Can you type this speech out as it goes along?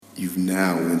You've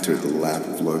now entered the lap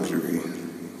of luxury.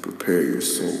 Prepare your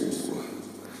soul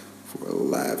for a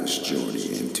lavish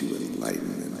journey into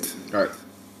enlightenment. All right.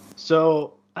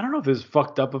 So I don't know if this is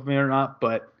fucked up of me or not,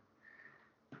 but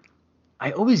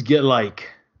I always get like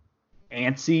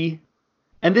antsy,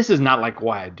 and this is not like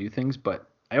why I do things, but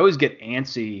I always get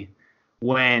antsy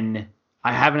when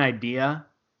I have an idea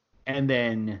and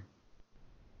then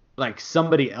like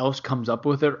somebody else comes up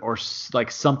with it or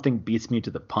like something beats me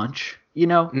to the punch, you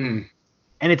know? Mm.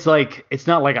 And it's like it's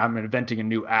not like I'm inventing a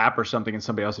new app or something and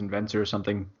somebody else invents it or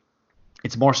something.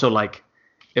 It's more so like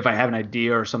if I have an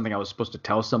idea or something I was supposed to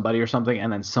tell somebody or something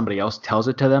and then somebody else tells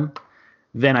it to them,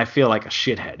 then I feel like a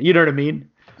shithead. You know what I mean?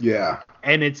 Yeah.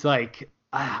 And it's like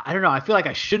I don't know. I feel like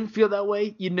I shouldn't feel that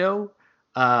way, you know?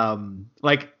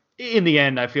 Like in the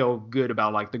end, I feel good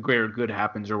about like the greater good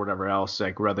happens or whatever else.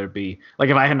 Like whether it be like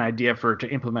if I had an idea to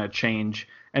implement a change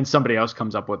and somebody else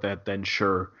comes up with it, then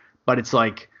sure. But it's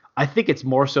like I think it's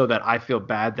more so that I feel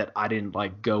bad that I didn't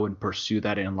like go and pursue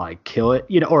that and like kill it,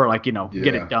 you know, or like get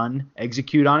Yeah. it done,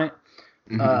 execute on it.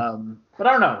 Mm-hmm. But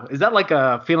I don't know. Is that like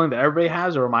a feeling that everybody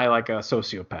has, or am I like a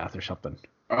sociopath or something?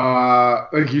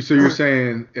 So you're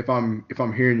saying if I'm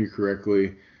hearing you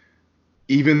correctly,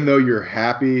 even though you're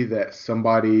happy that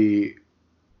somebody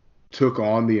took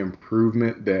on the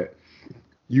improvement that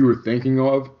you were thinking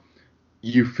of,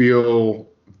 you feel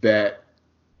that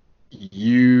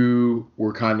you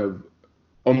were kind of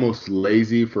almost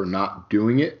lazy for not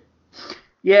doing it.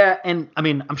 Yeah, and I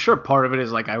mean, I'm sure part of it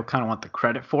is like I kind of want the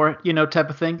credit for it, you know, type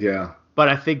of thing. Yeah. But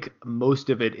I think most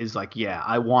of it is like, yeah,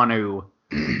 I want to,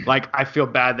 like, I feel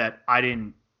bad that I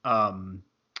didn't kind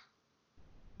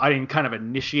of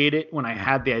initiate it when I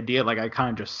had the idea. Like, I kind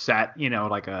of just sat, you know,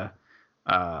 like I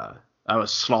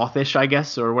was slothish, I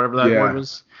guess, or whatever that word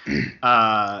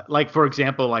Yeah. is. Like, for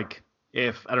example, like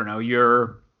if I don't know,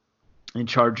 you're in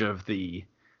charge of the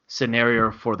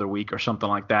scenario for the week or something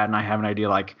like that, and I have an idea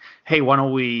like, hey, why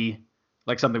don't we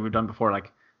like something we've done before,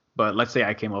 like, but let's say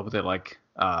I came up with it like,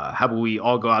 how about we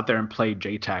all go out there and play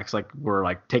JTAX, like we're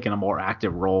like taking a more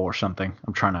active role or something.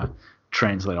 I'm trying to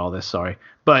translate all this, sorry,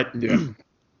 but Yeah.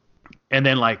 and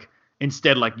then like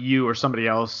instead like you or somebody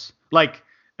else like,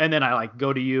 and then I like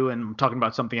go to you and I'm talking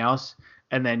about something else,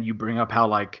 and then you bring up how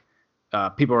like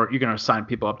you're gonna assign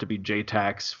people up to be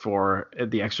JTAX for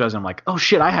the extras, and I'm like, oh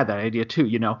shit, I had that idea too,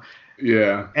 you know.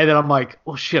 Yeah. And then I'm like,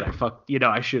 well shit, you know,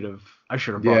 I should have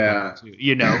brought that Yeah. up too,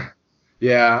 you know.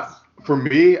 Yeah. For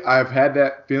me, I've had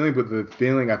that feeling, but the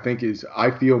feeling I think is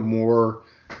I feel more.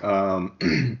 I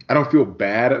don't feel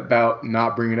bad about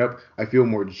not bringing it up. I feel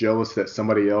more jealous that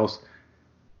somebody else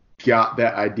got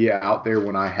that idea out there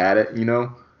when I had it, you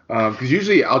know? Because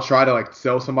usually I'll try to like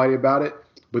sell somebody about it,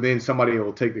 but then somebody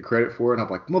will take the credit for it, and I'm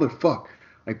like, motherfucker,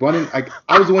 like why didn't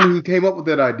I was the one who came up with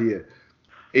that idea.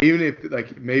 Even if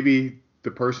like maybe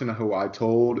the person who I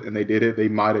told and they did it, they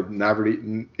might have never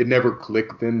it never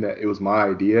clicked with them that it was my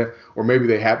idea, or maybe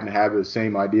they happen to have the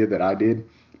same idea that I did,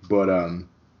 but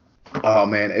oh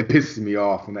man, it pisses me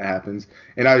off when that happens.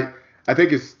 And I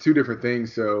think it's two different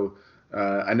things. So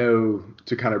I know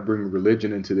to kind of bring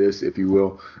religion into this, if you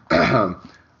will.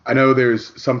 I know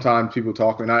there's sometimes people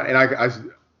talk,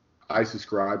 I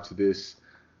subscribe to this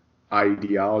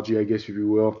ideology, I guess, if you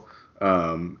will.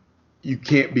 You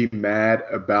can't be mad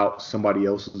about somebody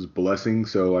else's blessing.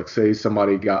 So like say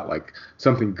somebody got like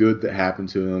something good that happened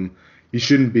to them. You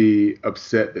shouldn't be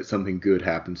upset that something good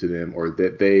happened to them, or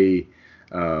that they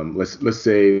let's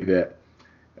say that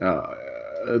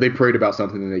they prayed about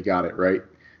something and they got it right.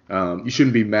 You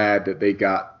shouldn't be mad that they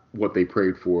got what they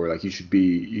prayed for. Like you should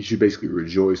basically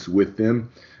rejoice with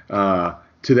them.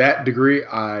 To that degree,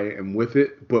 I am with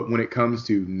it. But when it comes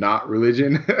to not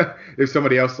religion, if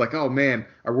somebody else is like, oh man,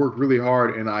 I worked really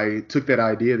hard and I took that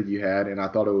idea that you had and I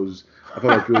thought it was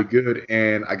really good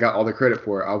and I got all the credit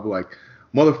for it, I'll be like,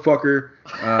 motherfucker,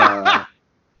 that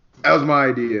was my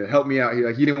idea. Help me out here.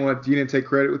 Like you didn't take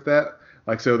credit with that.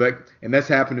 Like so that, and that's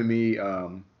happened to me.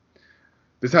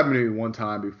 This happened to me one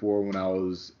time before when I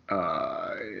was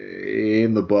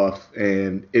in the buff,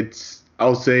 and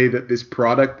I'll say that this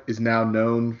product is now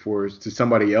known to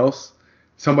somebody else.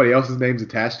 Somebody else's name's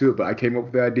attached to it, but I came up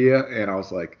with the idea, and I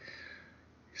was like,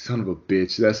 son of a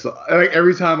bitch. That's like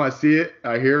every time I see it,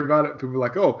 I hear about it. People are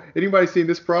like, oh, anybody seen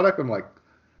this product? I'm like,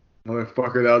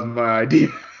 motherfucker, that was my idea.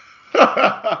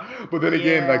 But then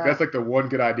again, like Yeah. that's like the one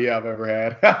good idea I've ever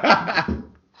had.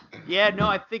 Yeah, no,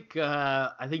 I think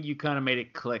you kind of made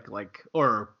it click, like,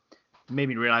 or made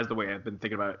me realize the way I've been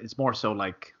thinking about it. It's more so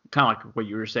like kind of like what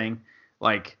you were saying.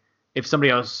 Like if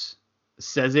somebody else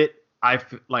says it,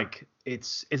 like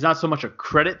it's not so much a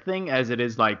credit thing as it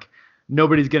is like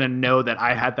nobody's gonna know that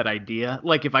I had that idea.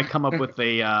 Like if I come up with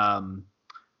a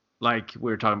like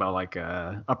we were talking about like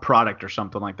a product or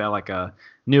something like that, like a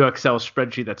new Excel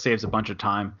spreadsheet that saves a bunch of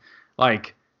time.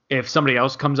 Like if somebody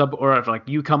else comes up, or if like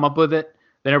you come up with it,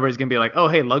 then everybody's gonna be like, oh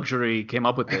hey, luxury came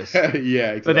up with this. Yeah,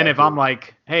 exactly. But then if I'm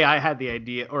like, hey, I had the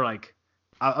idea, or like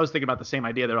I was thinking about the same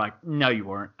idea, they're like, no, you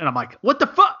weren't, and I'm like, what the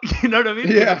fuck? You know what I mean?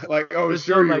 Yeah, like, oh, There's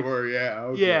sure no, you like, were. Yeah,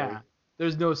 okay. yeah.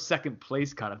 There's no second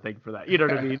place kind of thing for that. You know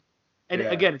what I mean? And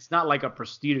Yeah. again, it's not like a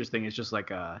prestigious thing. It's just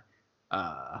like I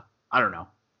don't know,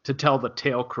 to tell the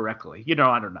tale correctly. You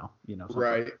know, I don't know. You know, something.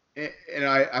 Right. And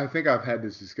I think I had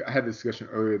this discussion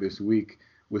earlier this week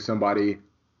with somebody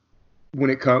when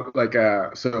it comes like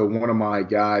so one of my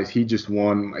guys, he just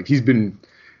won, like he's been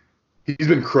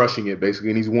crushing it basically,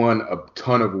 and he's won a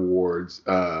ton of awards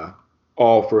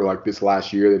all for like this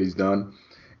last year that he's done.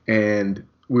 And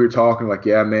we were talking like,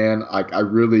 yeah, man, I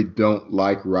really don't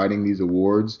like writing these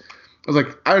awards. I was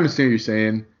like, I understand what you're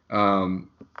saying.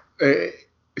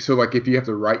 So like if you have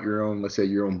to write your own, let's say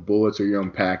your own bullets or your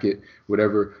own packet,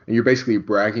 whatever, and you're basically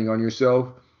bragging on yourself.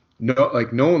 No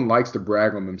one likes to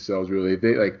brag on themselves really.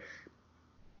 They like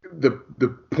the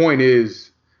point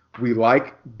is we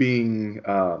like being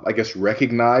I guess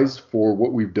recognized for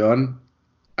what we've done.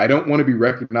 I don't want to be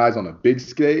recognized on a big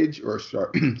stage or sorry,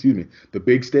 excuse me, the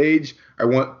big stage. I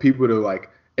want people to like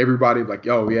everybody like,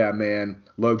 oh yeah, man,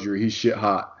 luxury, he's shit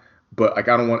hot. But like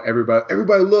I don't want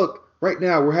everybody look, right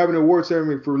now we're having an award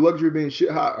ceremony for luxury being shit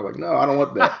hot. I'm like, no, I don't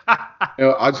want that.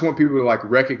 I just want people to like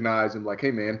recognize and like,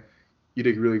 hey man, you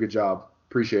did a really good job.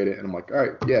 Appreciate it. And I'm like, all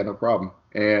right, yeah, no problem.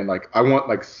 And like I want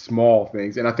like small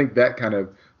things. And I think that kind of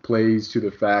plays to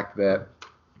the fact that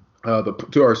to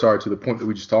the point that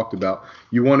we just talked about.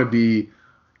 You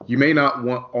may not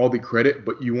want all the credit,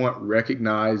 but you want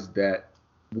recognized that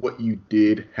what you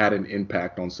did had an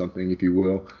impact on something, if you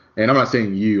will. And I'm not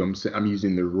saying you, I'm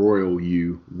using the royal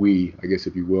you, we, I guess,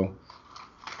 if you will.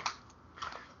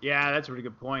 Yeah, that's a really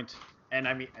good point. And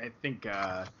I mean, I think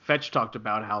Fetch talked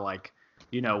about how like,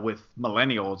 you know, with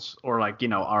millennials or like, you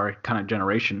know, our kind of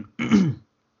generation,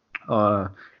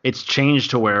 it's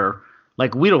changed to where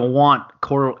like we don't want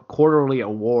quarterly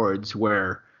awards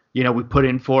where, you know, we put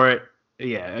in for it.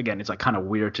 Yeah, again, it's like kind of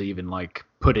weird to even like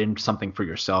put in something for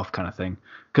yourself kind of thing.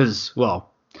 Because,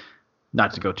 well,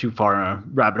 not to go too far in a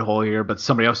rabbit hole here, but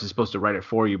somebody else is supposed to write it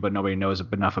for you, but nobody knows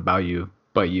enough about you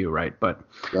but you, right? But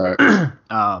right.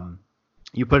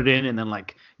 You put it in and then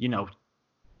like, you know,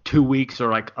 2 weeks or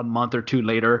like a month or two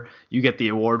later, you get the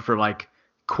award for like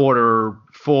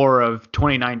Q4 of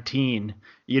 2019,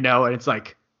 you know, and it's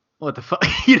like, what the fuck,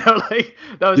 you know, like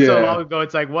that was so long ago.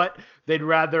 It's like what they'd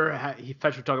rather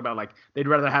Fetch would talk about, like they'd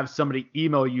rather have somebody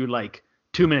email you like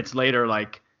 2 minutes later,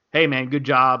 like, hey man, good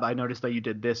job. I noticed that you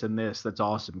did this and this. That's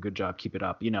awesome. Good job. Keep it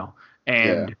up, you know?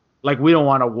 And like, we don't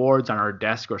want awards on our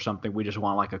desk or something. We just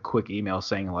want like a quick email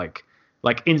saying we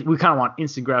kind of want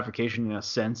instant gratification in a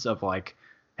sense of like,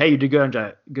 hey, you did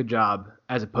good job,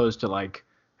 as opposed to like,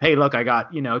 hey, look, I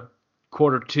got, you know,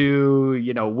 Q2,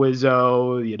 you know,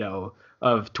 Wizzo, you know,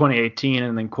 of 2018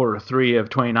 and then Q3 of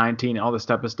 2019 and all this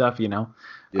type of stuff, you know?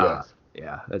 Yeah.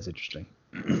 Yeah, that's interesting.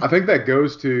 I think that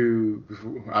goes to,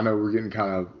 I know we're getting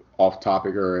kind of off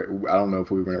topic, or I don't know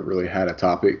if we really had a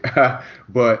topic,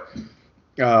 but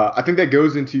I think that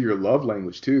goes into your love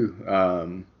language too.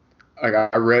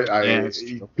 Like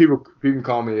people can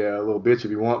call me a little bitch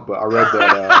if you want, but I read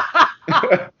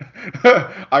that.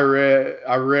 I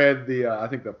read the I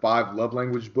think the 5 love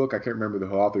language book. I can't remember who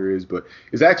the author is, but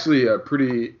it's actually a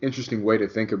pretty interesting way to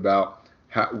think about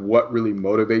what really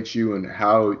motivates you and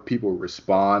how people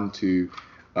respond to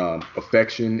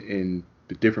affection in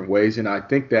the different ways. And I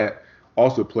think that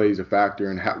also plays a factor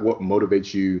in what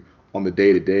motivates you on the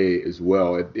day to day as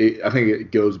well. I think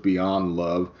it goes beyond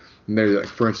love. And there's, like,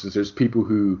 for instance, there's people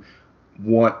who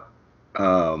want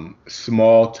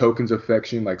small tokens of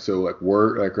affection, like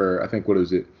I think what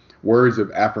is it? Words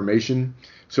of affirmation.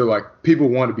 So like people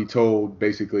want to be told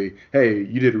basically, hey,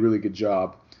 you did a really good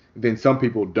job. Then some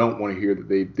people don't want to hear that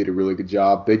they did a really good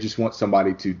job. They just want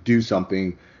somebody to do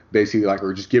something, basically, like,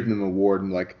 or just give them an award,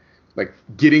 and like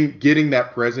getting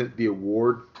that present, the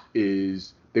award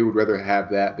is, they would rather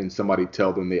have that than somebody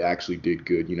tell them they actually did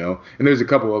good, you know. And there's a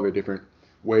couple other different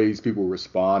ways people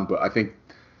respond, but I think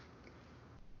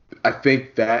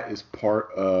that is part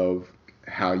of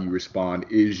how you respond,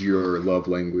 is your love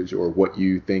language, or what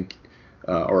you think,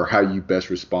 or how you best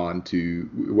respond to,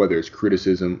 whether it's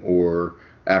criticism or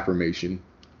affirmation.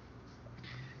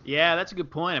 Yeah, that's a good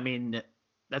point. I mean,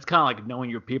 that's kind of like knowing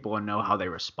your people and know how they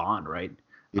respond, right?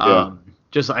 Yeah.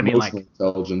 Just, I mean, like, Emotional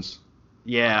intelligence.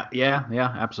 Yeah,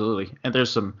 absolutely. And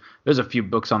there's a few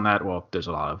books on that. Well, there's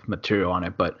a lot of material on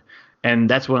it, and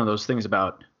that's one of those things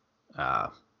about, uh,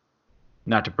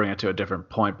 not to bring it to a different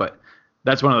point, but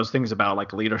that's one of those things about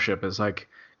like leadership is like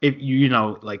if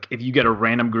like if you get a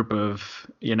random group of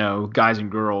guys and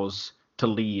girls to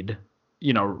lead,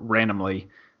 randomly,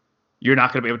 you're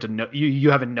not going to be able to know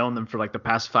you haven't known them for like the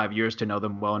past 5 years to know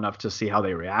them well enough to see how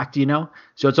they react.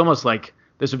 So it's almost like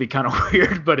this would be kind of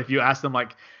weird, but if you ask them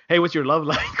like, hey, what's your love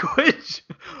language?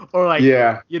 Or like,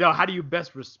 Yeah. how do you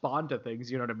best respond to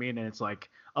things? You know what I mean? And it's like,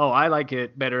 oh, I like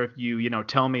it better if you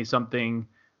tell me something,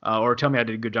 or tell me I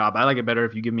did a good job. I like it better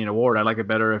if you give me an award. I like it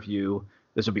better if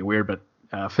this would be weird, but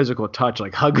physical touch,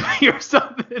 like hug me or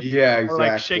something, Yeah, or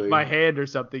like shake exactly. my hand or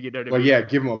something. You know what I Well, mean? yeah,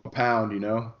 give them a pound, you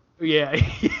know, Yeah,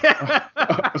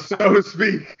 yeah. so to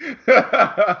speak.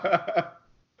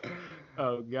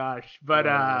 Oh gosh, but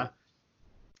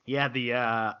yeah, the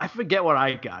I forget what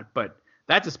I got, but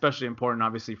that's especially important,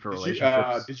 obviously, for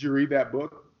relationships. Did you read that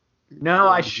book? No, Or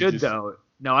I did you should just? though.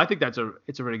 No, I think it's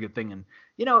a really good thing, and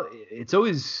it's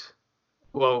always,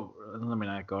 well. Let me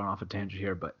not go off a tangent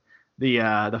here, but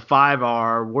the five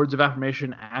are words of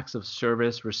affirmation, acts of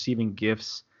service, receiving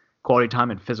gifts, quality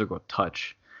time, and physical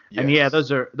touch. And yeah, Yes.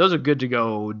 those are good to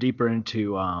go deeper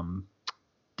into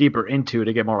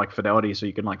to get more like fidelity, so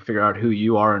you can like figure out who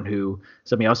you are and who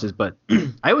somebody else is. But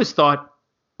I always thought,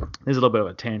 this is a little bit of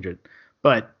a tangent,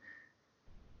 but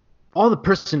all the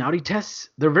personality tests,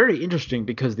 they're very interesting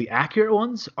because the accurate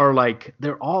ones are like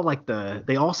they're all like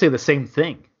they all say the same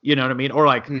thing. You know what I mean? Or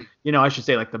like, Mm, I should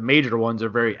say like the major ones are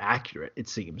very accurate, it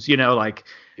seems. Like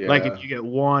yeah. if you get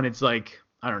one, it's like,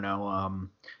 I don't know,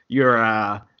 you're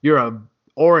a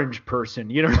orange person,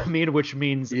 you know what I mean? Which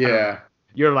means, I don't know, Yeah.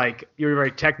 you're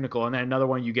very technical. And then another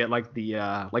one you get like the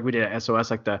like we did at SOS,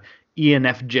 like the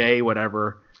ENFJ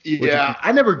whatever, which Yeah, means,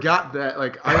 I never got that.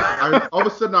 Like, I all of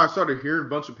a sudden I started hearing a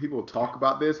bunch of people talk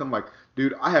about this. I'm like,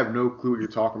 dude, I have no clue what you're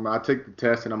talking about. I take the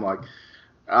test and I'm like,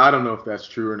 I don't know if that's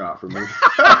true or not for me.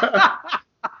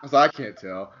 So I can't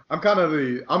tell.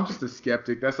 I'm just a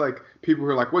skeptic. That's like people who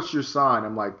are like, "What's your sign?"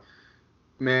 I'm like,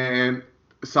 man,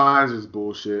 signs is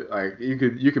bullshit. Like you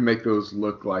could make those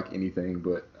look like anything,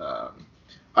 but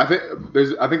I think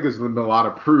there's been a lot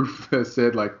of proof that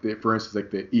said like for instance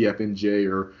like the EFNJ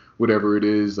or whatever it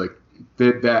is like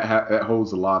that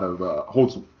holds a lot of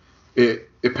holds it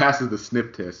passes the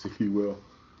sniff test, if you will.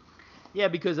 yeah,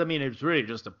 because I mean it's really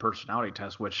just a personality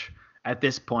test, which at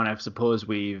this point I suppose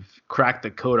we've cracked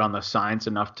the code on the science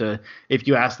enough to, if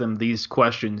you ask them these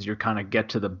questions, you kind of get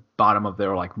to the bottom of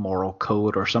their like moral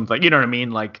code or something. You know what I mean?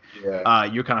 Like, Yeah.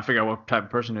 you kind of figure out what type of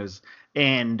person it is.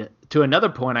 And to another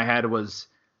point I had was,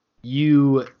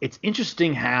 it's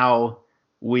interesting how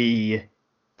we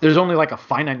there's only like a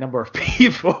finite number of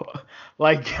people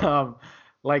like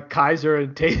Kaiser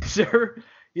and Taser,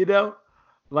 you know,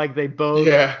 like they both,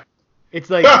 Yeah. it's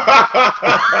like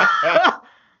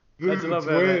These that's a are little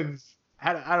bit of a, twins.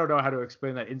 I don't know how to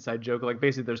explain that inside joke. Like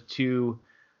basically there's two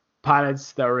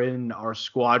pilots that are in our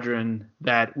squadron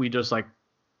that we just like,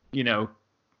 you know,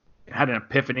 had an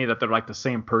epiphany that they're like the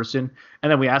same person,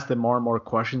 and then we ask them more and more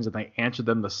questions and they answer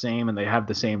them the same and they have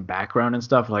the same background and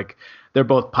stuff. Like they're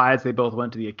both pilots, they both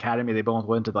went to the academy, they both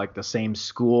went to like the same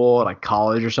school, like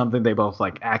college or something, they both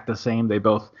like act the same, they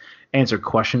both answer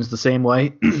questions the same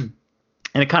way. And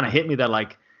it kind of hit me that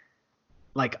like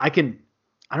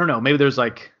I don't know, maybe there's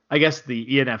like, I guess the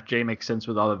ENFJ makes sense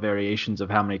with all the variations of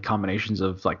how many combinations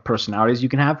of like personalities you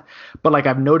can have. But like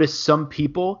I've noticed some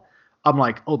people, I'm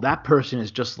like, oh, that person is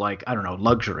just like, I don't know,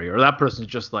 luxury, or that person is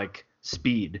just like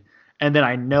speed. And then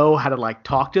I know how to like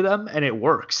talk to them and it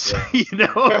works. Yeah. you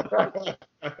know?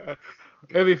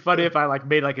 It'd be funny if I like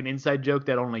made like an inside joke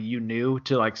that only you knew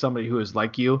to like somebody who is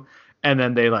like you, and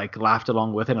then they like laughed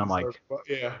along with it. And I'm like,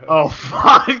 Yeah. oh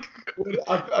fuck.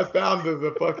 I found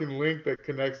the fucking link that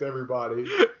connects everybody.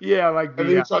 Yeah, like And then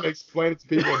you're trying to explain it to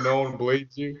people and no one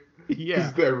believes you. yeah.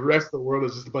 Because the rest of the world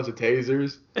is just a bunch of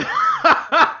tasers.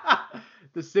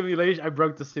 The simulation, I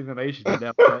broke the simulation,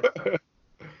 but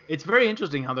it's very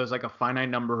interesting how there's like a finite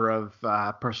number of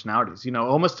personalities,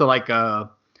 almost to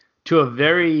a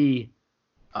very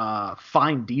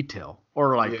fine detail,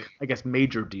 or like, Yeah. I guess,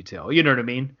 major detail. You know what I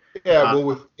mean? Yeah, Uh, well,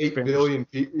 with it's 8 very interesting. billion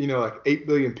people, like 8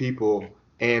 billion people,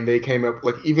 and they came up,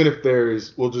 like, even if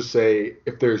we'll just say,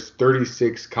 if there's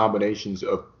 36 combinations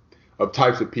of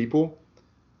types of people,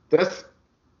 that's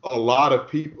a lot of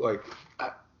people. Like,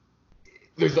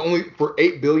 there's only, for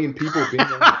 8 billion people being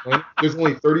on the planet, there's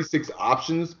only 36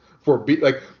 options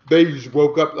like, they just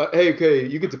woke up, like, hey, okay,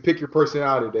 you get to pick your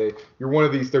personality today. You're one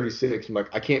of these 36. I'm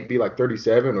like, I can't be like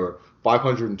 37 or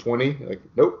 520. Like,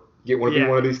 nope, you get one to be Yeah,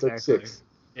 one of these exactly. 36.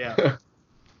 Yeah.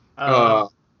 Uh,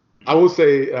 I will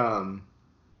say,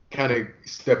 kind of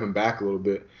stepping back a little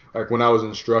bit, like when I was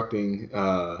instructing,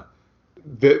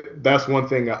 that's one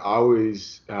thing I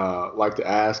always like to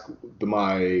ask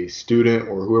my student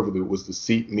or whoever was the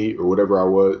seat meet or whatever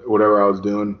I was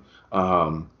doing.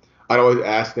 I'd always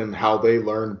ask them how they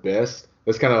learn best.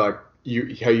 That's kind of like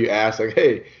how you ask, like,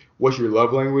 hey, what's your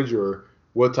love language, or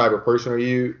what type of person are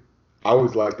you? I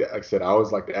always like that. Like I said, I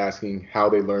always like asking how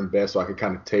they learn best, so I could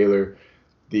kind of tailor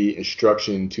the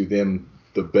instruction to them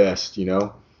the best.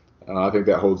 I think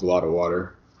that holds a lot of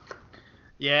water.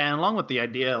 Yeah, and along with the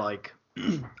idea, like,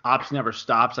 ops never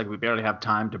stops, like, we barely have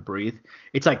time to breathe.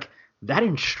 It's like that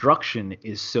instruction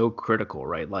is so critical,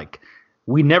 right? Like,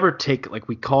 we never take, like,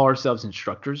 we call ourselves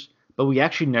instructors, but we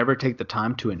actually never take the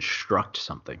time to instruct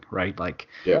something, right? Like,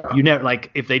 Yeah. you never,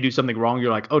 like, if they do something wrong,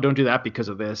 you're like, oh, don't do that because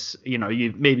of this.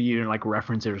 Maybe you like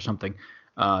reference it or something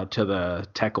to the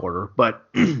tech order, but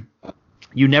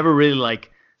you never really like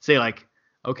say like,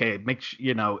 okay,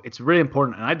 it's really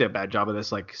important. And I did a bad job of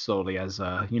this, like, slowly as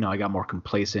I got more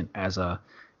complacent as a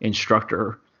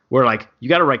instructor, where like you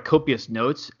got to write copious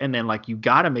notes, and then like you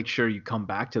got to make sure you come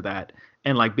back to that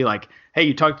and like be like, hey,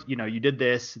 you did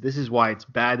this. This is why it's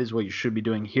bad. This is what you should be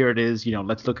doing. Here it is.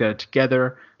 Let's look at it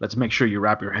together. Let's make sure you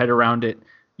wrap your head around it.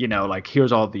 Like,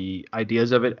 here's all the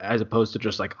ideas of it, as opposed to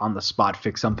just like on the spot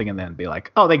fix something and then be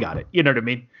like, oh, they got it. You know what I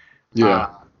mean?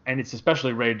 Yeah. And it's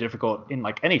especially very difficult in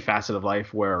like any facet of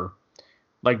life where,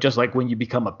 like, just like when you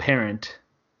become a parent,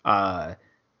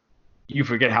 you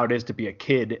forget how it is to be a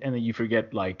kid, and then you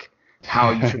forget like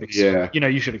how you should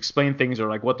you should explain things, or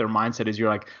like what their mindset is. You're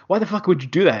like, why the fuck would you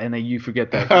do that? And then you forget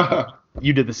that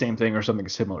you did the same thing or something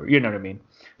similar. You know what I mean?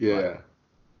 Yeah.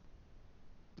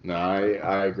 No,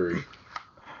 I agree.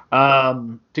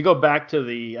 To go back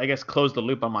to I guess close the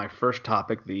loop on my first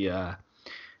topic, the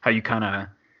how you kind of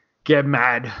get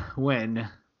mad when,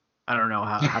 I don't know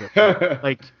how to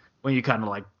like, when you kind of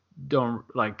like don't,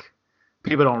 like,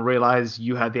 people don't realize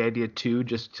you had the idea too,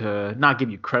 just to not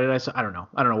give you credit. I don't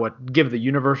know what, give the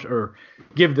universe, or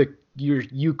give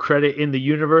you credit in the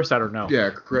universe. I don't know.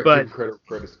 Yeah, but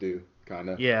credit's due, kind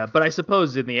of. Yeah, but I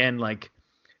suppose in the end, like,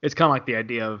 it's kind of like the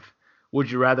idea of,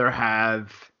 would you rather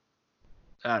have,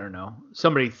 I don't know,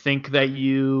 somebody think that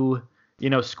you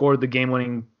scored the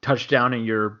game-winning touchdown in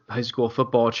your high school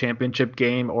football championship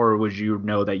game, or would you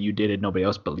know that you did it, nobody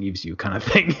else believes you, kind of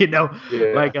thing, Yeah.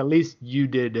 Like, at least you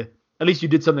did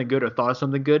something good, or thought of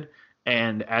something good.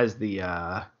 And as the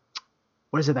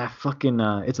what is it, that fucking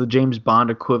it's the James Bond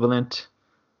equivalent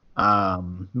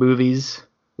movies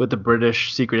with the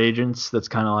British secret agents, that's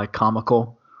kind of like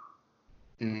comical.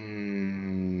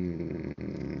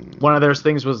 One of those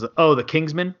things was the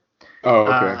Kingsman. Oh,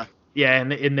 okay. Yeah,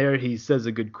 and in there he says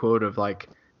a good quote of like,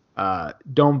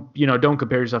 don't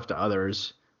compare yourself to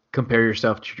others, compare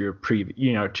yourself to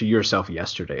to yourself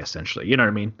yesterday, essentially. You know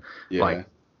what I mean? Yeah. Like,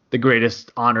 the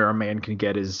greatest honor a man can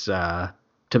get is to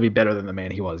be better than the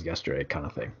man he was yesterday, kind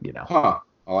of thing. Huh.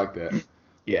 I like that.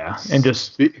 Yeah, and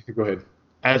just go ahead.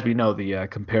 As we know, the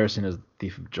comparison is the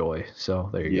thief of joy. So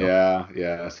there you go.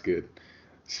 Yeah, that's good.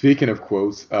 Speaking of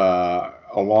quotes,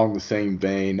 along the same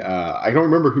vein, I don't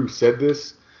remember who said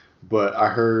this, but I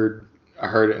heard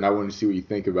it, and I wanted to see what you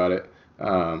think about it.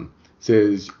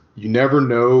 Says, you never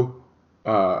know.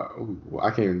 I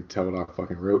can't even tell what I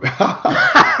fucking wrote.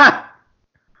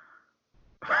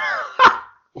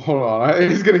 Hold on,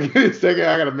 it's gonna give me a second.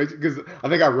 I gotta make it, because I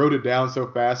think I wrote it down so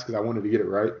fast because I wanted to get it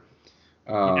right.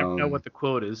 You never know what the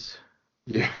quote is.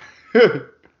 Yeah.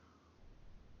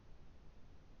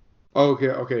 Okay.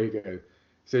 It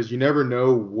says, you never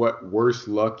know what worse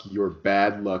luck your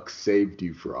bad luck saved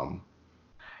you from.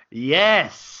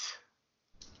 Yes.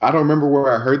 I don't remember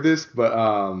where I heard this, but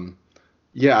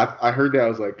yeah, I heard that. I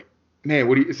was like, man,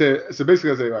 what do you say? So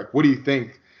basically, I say, like, what do you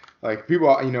think? Like, people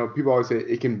always say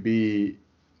it can be,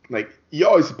 like, you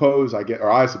always suppose,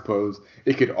 I suppose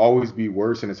it could always be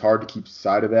worse, and it's hard to keep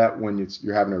sight of that when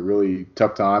you're having a really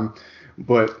tough time.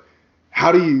 But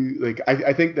how do you, like,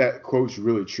 I think that quote's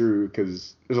really true,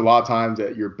 because there's a lot of times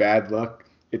that your bad luck,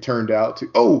 it turned out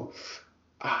to,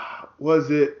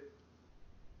 was it?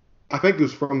 I think it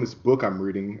was from this book I'm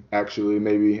reading, actually,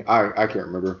 maybe. I can't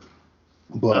remember.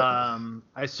 But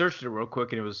I searched it real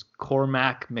quick, and it was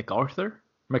Cormac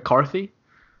McCarthy.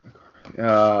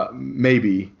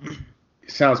 Maybe.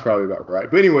 It sounds probably about right.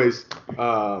 But anyways,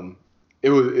 it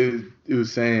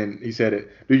was saying, he said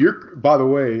it. Dude, by the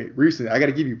way, recently, I got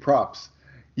to give you props.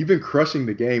 You've been crushing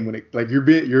the game when it, like,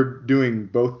 you're doing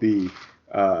both the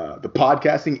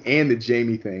podcasting and the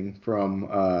Jamie thing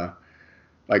from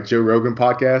like Joe Rogan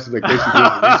podcast, like basically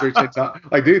doing research and time.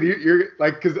 Like, dude, you're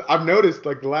like, because I've noticed,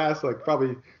 like, the last, like,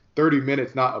 probably 30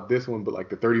 minutes, not of this one, but like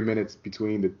the 30 minutes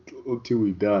between the two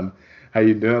we've done. How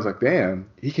you doing? I was like, damn,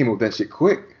 he came up with that shit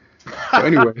quick. So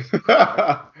anyway,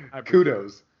 I appreciate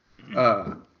kudos.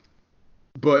 Uh,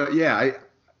 but yeah,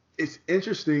 it's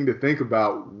interesting to think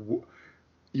about.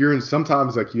 You're in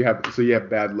sometimes like you have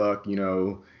bad luck.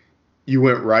 You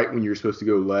went right when you were supposed to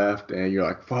go left, and you're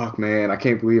like, fuck, man, I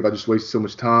can't believe I just wasted so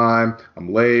much time.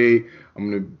 I'm late.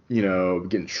 I'm gonna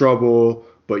get in trouble.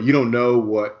 But you don't know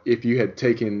what if you had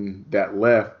taken that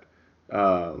left.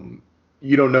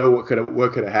 You don't know what could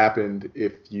have happened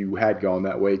if you had gone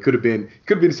that way. Could have been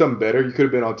something better. You could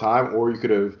have been on time, or you could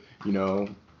have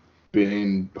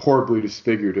been horribly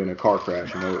disfigured in a car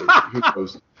crash. Who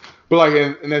knows? But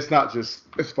like, and that's not just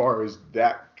as far as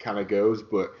that kind of goes.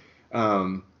 But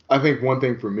I think one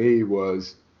thing for me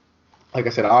was, like I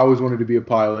said, I always wanted to be a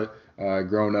pilot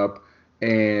growing up,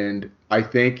 and I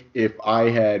think if I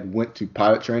had went to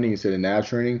pilot training instead of nav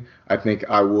training, I think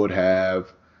I would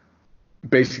have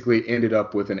basically ended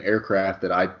up with an aircraft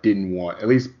that I didn't want. At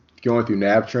least going through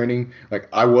nav training, like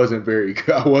I wasn't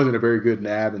I wasn't a very good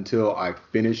nav until I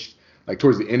finished, like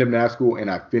towards the end of nav school, and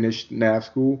I finished nav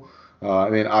school,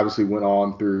 and then obviously went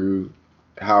on through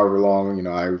however long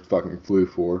I fucking flew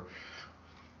for,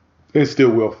 and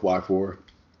still will fly for.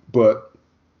 But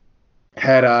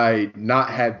had I not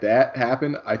had that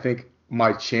happen, I think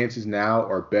my chances now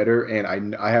are better,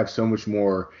 and I have so much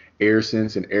more air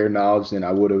sense and air knowledge than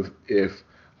I would have if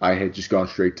I had just gone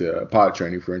straight to pilot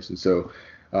training, for instance. So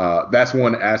that's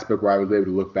one aspect where I was able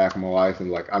to look back on my life and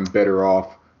like I'm better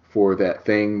off for that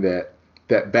thing that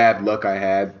bad luck I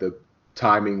had, the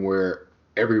timing where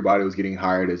everybody was getting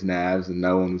hired as navs and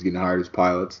no one was getting hired as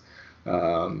pilots.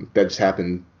 That just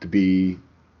happened to be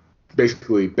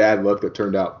basically bad luck that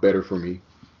turned out better for me.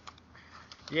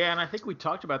 Yeah, and I think we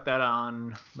talked about that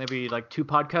on maybe like 2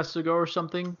 podcasts ago or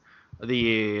something.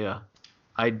 The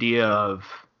idea of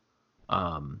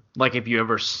like if you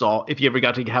ever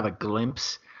got to have a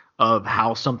glimpse of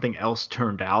how something else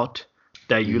turned out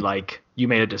that you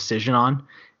made a decision on,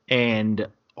 and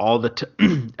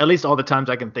at least all the times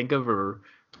I can think of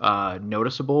are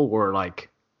noticeable were like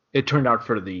it turned out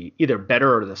for the either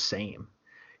better or the same,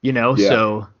 Yeah.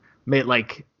 So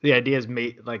like the idea is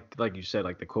like you said,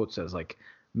 like the quote says, like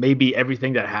maybe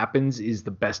everything that happens is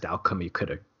the best outcome you could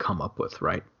have come up with,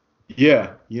 right?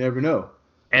 Yeah, you never know.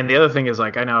 And the other thing is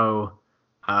like I know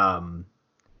some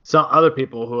other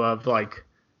people who have like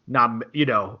not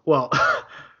well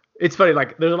it's funny,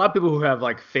 like there's a lot of people who have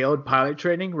like failed pilot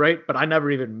training, right? But I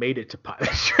never even made it to pilot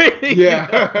training.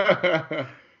 Yeah.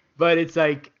 But it's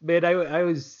like, man, I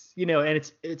was,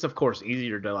 and it's of course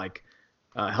easier to like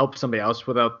help somebody else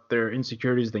without their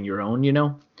insecurities than your own,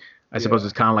 I suppose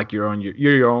it's kind of like you're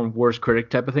your own worst critic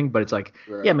type of thing. But it's like,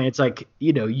 Right. yeah, man, it's like,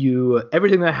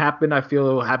 everything that happened, I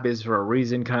feel happens for a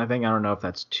reason kind of thing. I don't know if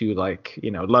that's too like,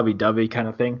 lovey-dovey kind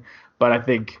of thing, but I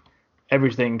think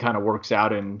everything kind of works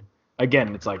out. And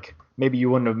again, it's like, maybe you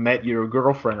wouldn't have met your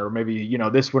girlfriend, or maybe,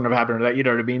 this wouldn't have happened or that, you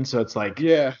know what I mean? So it's like,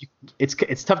 Yeah.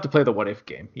 it's tough to play the what if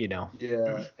game,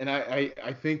 Yeah, and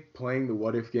I think playing the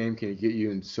what if game can get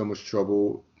you in so much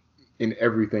trouble in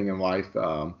everything in life.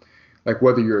 Like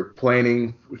whether you're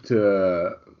planning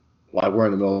to, like we're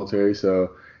in the military,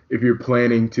 so if you're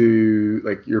planning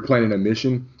you're planning a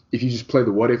mission, if you just play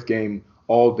the what if game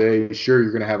all day, sure,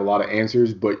 you're going to have a lot of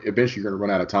answers, but eventually you're going to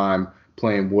run out of time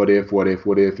playing what if,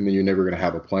 and then you're never going to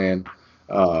have a plan.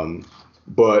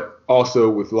 But also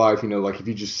with life, like if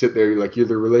you just sit there, like you're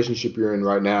the relationship you're in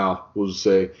right now, we'll just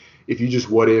say, if you just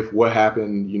what if, what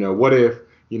happened, what if,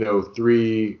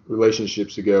 3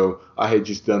 relationships ago, I had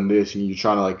just done this, and you're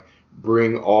trying to like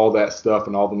bring all that stuff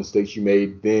and all the mistakes you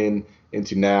made then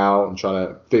into now and trying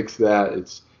to fix that.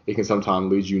 It can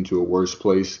sometimes lead you into a worse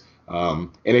place.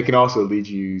 And it can also lead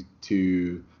you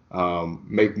to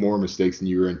make more mistakes than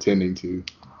you were intending to.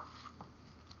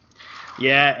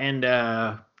 Yeah, and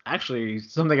actually,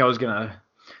 something I was gonna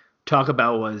talk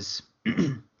about was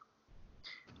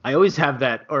I always have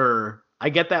that, or I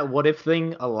get that what if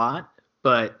thing a lot,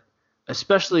 but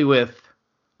especially with,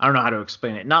 I don't know how to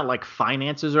explain it, not like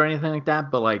finances or anything like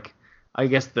that, but like I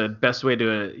guess the best way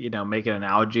to make an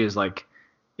analogy is like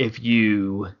if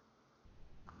you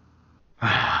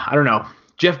I don't know.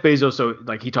 Jeff Bezos, so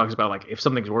like he talks about like if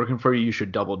something's working for you, you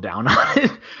should double down on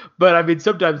it. But I mean,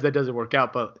 sometimes that doesn't work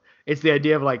out. But it's the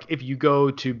idea of like if you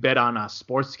go to bet on a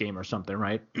sports game or something,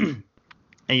 right? And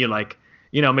you're like,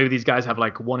 maybe these guys have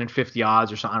like 1 in 50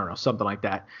 odds or something, I don't know, something like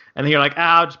that. And then you're like,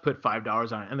 I'll just put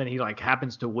 $5 on it. And then he like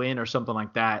happens to win or something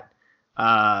like that.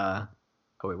 Oh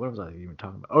wait, what was I even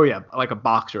talking about? Oh yeah, like a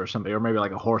boxer or something, or maybe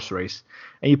like a horse race.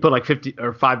 And you put like $50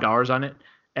 or $5 on it.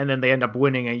 and then they end up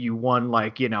winning, and you won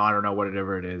like I don't know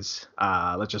whatever it is.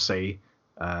 Let's just say,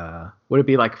 would it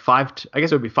be like five? I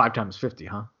guess it would be 5 times 50,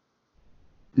 huh?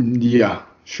 Yeah,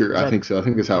 sure. Is I that think so. I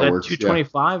think that's is how it that works. Yeah.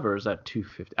 225 or is that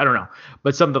 250? I don't know,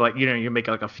 but something like you make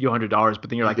like a few $100s, but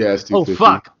then you're like, Yeah, it's oh 250.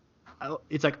 fuck,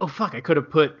 it's like, oh fuck, I could have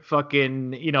put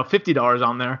fucking $50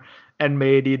 on there and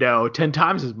made 10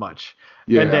 times as much.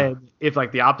 And Yeah. then if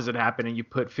like the opposite happened and you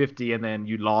put 50 and then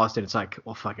you lost, and it's like,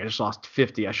 well fuck, I just lost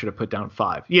 50. I should have put down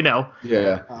 5. Yeah.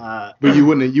 Uh, But you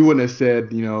wouldn't have said,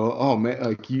 oh man,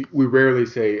 like we rarely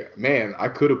say, man, I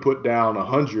could have put down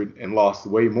 100 and lost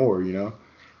way more.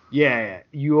 yeah,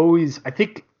 you always. I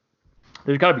think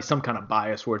there's got to be some kind of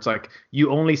bias where it's like you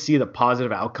only see the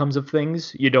positive outcomes of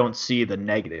things, you don't see the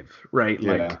negative, right?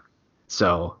 Yeah. Like,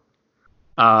 so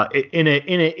in an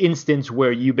instance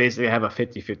where you basically have a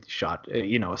 50-50 shot,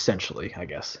 essentially, I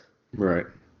guess. Right.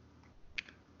 Yeah.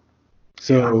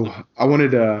 So I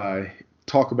wanted to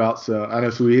talk about some. I know,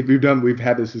 so we've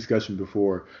had this discussion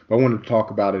before, but I wanted to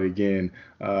talk about it again.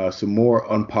 Some more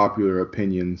unpopular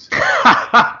opinions.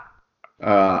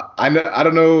 I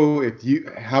don't know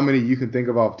how many you can think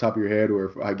of off the top of your head, or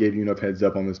if I gave you enough heads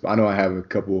up on this, but I know I have a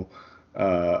couple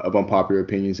of unpopular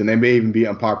opinions, and they may even be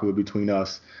unpopular between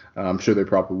us. I'm sure they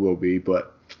probably will be,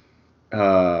 but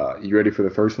you ready for the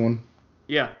first one?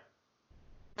 Yeah.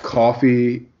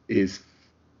 Coffee is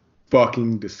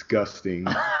fucking disgusting,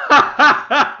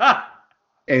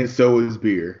 and so is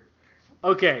beer.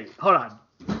 Okay, hold on.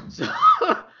 So,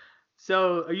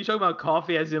 so are you talking about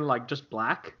coffee as in like just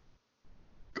black?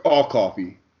 All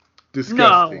coffee,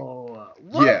 disgusting. No.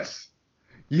 What? Yes,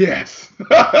 yes.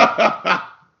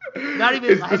 Not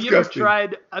even. It's Have you ever disgusting.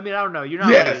 tried? I mean, I don't know. You're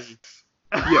not Yes,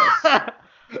 really. yes.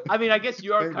 I mean, I guess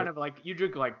you are Dang kind it. of like you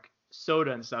drink like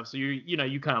soda and stuff, so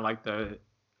you kind of like the.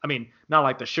 I mean, not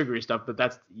like the sugary stuff,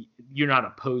 but you're not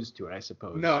opposed to it, I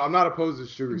suppose. No, I'm not opposed to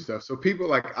sugary stuff. So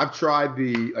people I've tried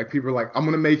people are like, I'm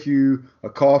gonna make you a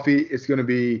coffee. It's gonna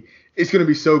be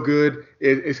so good.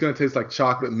 It's gonna taste like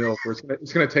chocolate milk, or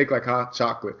it's gonna take like hot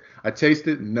chocolate. I taste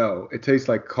it. No, it tastes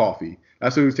like coffee.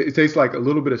 That's what it tastes like, a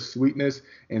little bit of sweetness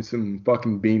and some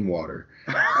fucking bean water.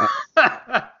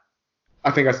 I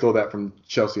think I stole that from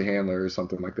Chelsea Handler or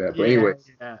something like that. But Yeah, anyway,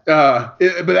 yeah.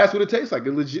 but that's what it tastes like.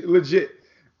 It legit.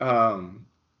 Um,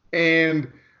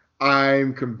 and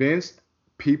I'm convinced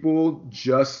people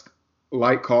just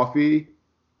like coffee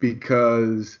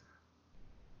because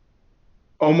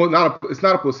it's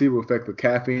not a placebo effect. The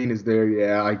caffeine is there.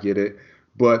 Yeah, I get it.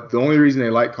 But the only reason they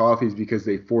like coffee is because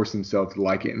they force themselves to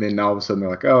like it, and then all of a sudden they're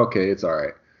like, oh, okay, it's all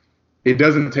right. It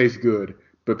doesn't taste good,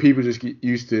 but people just get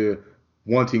used to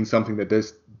wanting something that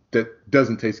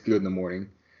doesn't taste good in the morning.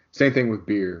 Same thing with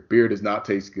beer. Beer does not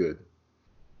taste good.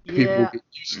 People Yeah,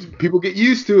 get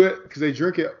used to it because they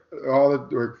drink it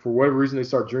or for whatever reason they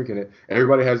start drinking it.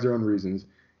 Everybody has their own reasons.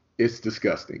 It's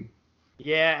disgusting.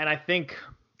 yeah, and I think,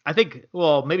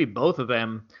 well, maybe both of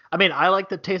them. I mean, I like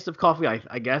the taste of coffee,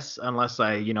 I guess, unless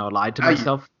I, lied to Now you,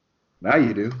 myself. now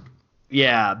you do.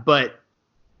 Yeah, but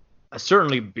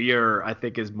certainly beer, I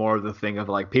think, is more of the thing of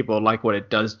like people like what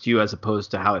it does to you as opposed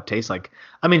to how it tastes. Like,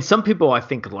 I mean, some people I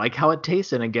think like how it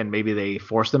tastes, and again, maybe they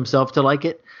force themselves to like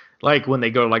it, like when they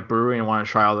go to like brewery and want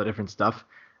to try all the different stuff.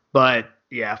 But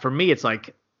yeah, for me, it's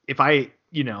like if I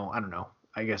don't know,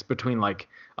 I guess between like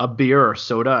a beer or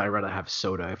soda, I'd rather have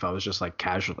soda if I was just like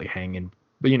casually hanging,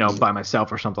 but by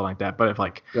myself or something like that. But if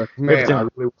like Like, if it's man, I in,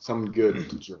 really want something good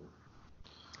to drink.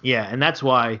 yeah, and that's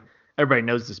why everybody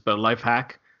knows this, but life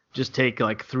hack, just take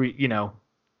like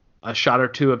a shot or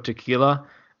two of tequila,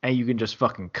 and you can just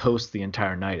fucking coast the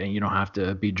entire night, and you don't have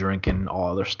to be drinking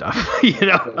all other stuff.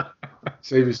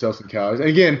 Save yourself some calories. And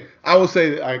again, I will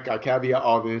say that I caveat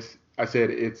all this. I said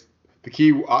it's the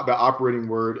key, the operating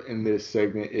word in this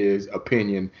segment is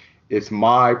opinion. It's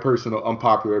my personal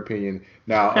unpopular opinion.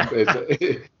 Now,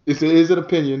 it is an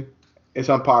opinion. It's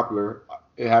unpopular.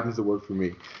 It happens to work for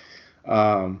me.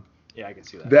 Um, Yeah, I can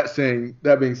see that.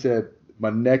 that being said, my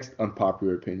next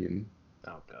unpopular opinion.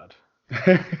 Oh god.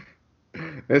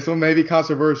 This one may be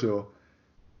controversial.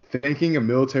 Thanking a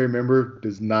military member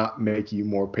does not make you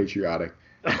more patriotic.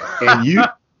 And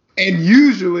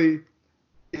usually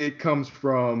it comes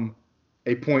from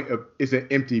a point of it's an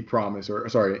empty promise, or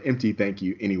sorry, an empty thank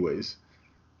you anyways.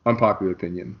 Unpopular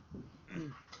opinion.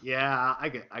 Yeah, I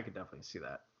could definitely see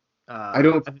that. I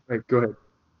don't go ahead.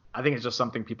 I think it's just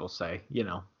something people say.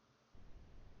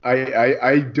 I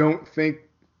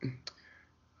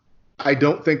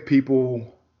don't think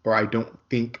people, or I don't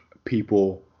think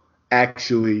people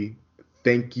actually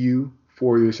thank you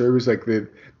for your service. Like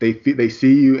they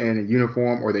see you in a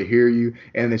uniform, or they hear you,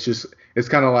 and it's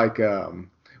kind of like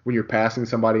when you're passing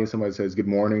somebody and somebody says good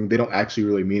morning, they don't actually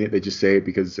really mean it. They just say it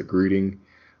because it's a greeting.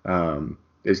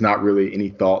 There's not really any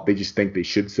thought. They just think they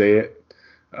should say it.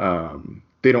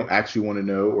 They don't actually want to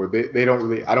know, or they don't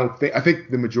really. I think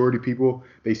the majority of people,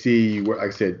 they see you, like I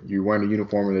said, you're wearing a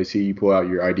uniform, and they see you pull out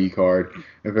your ID card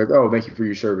and they're like, oh, thank you for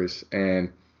your service.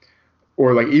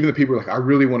 Or like even the people are like, I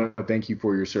really want to thank you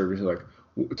for your service. They're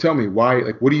like, tell me why,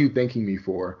 like, what are you thanking me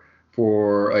for?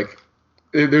 For like,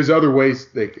 there's other ways,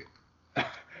 like,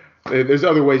 there's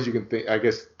other ways you can think, I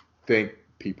guess, thank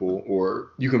people,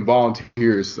 or you can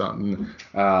volunteer or something.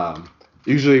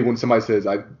 Usually when somebody says,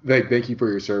 thank you for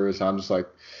your service, I'm just like,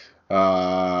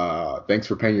 thanks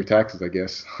for paying your taxes, I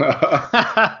guess.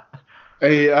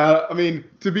 Hey, I mean,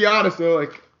 to be honest though,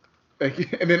 like,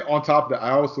 and then on top of that,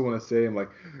 I also want to say, I'm like,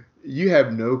 you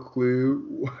have no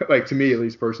clue, like to me at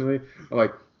least personally, I'm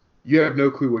like, you have no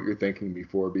clue what you're thanking me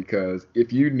for, because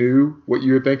if you knew what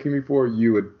you were thanking me for,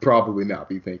 you would probably not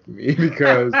be thanking me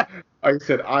because, like I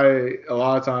said, a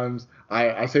lot of times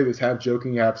I say this half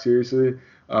joking, half seriously.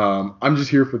 I'm just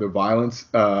here for the violence.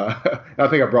 I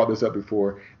think I brought this up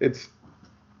before. It's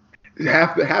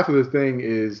half of the thing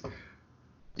is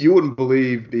you wouldn't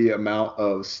believe the amount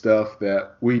of stuff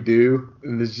that we do,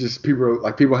 and it's just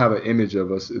people have an image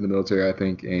of us in the military, I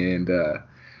think, and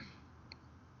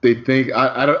they think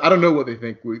I don't know what they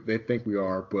think we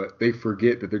are, but they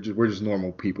forget that we're just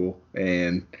normal people,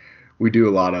 and we do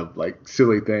a lot of like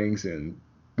silly things, and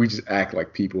we just act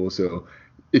like people. So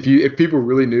if people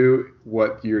really knew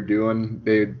what you're doing,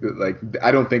 they like,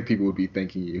 I don't think people would be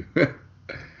thanking you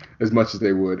as much as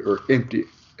they would, or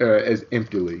as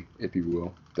emptily, if you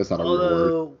will. That's not a real word.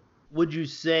 Although, would you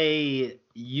say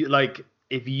you like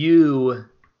if you,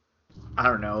 I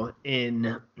don't know,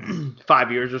 in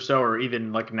 5 years or so, or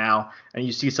even like now, and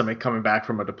you see somebody coming back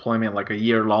from a deployment like a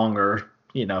year long, or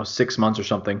 6 months or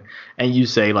something, and you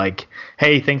say like,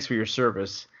 "Hey, thanks for your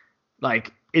service,"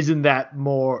 like, isn't that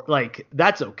more like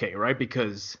that's okay, right?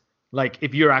 Because like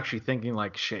if you're actually thinking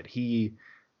like, shit, he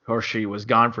or she was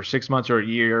gone for 6 months or a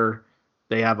year,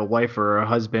 they have a wife or a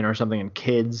husband or something and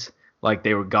kids, like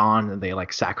they were gone and they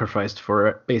like sacrificed for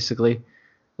it, basically.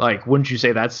 Like, wouldn't you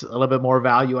say that's a little bit more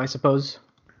value, I suppose?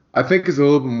 I think it's a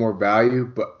little bit more value,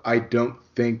 but I don't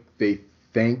think they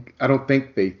think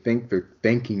they're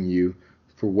thanking you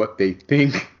for what they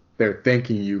think they're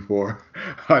thanking you for.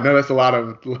 I know that's a lot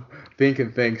of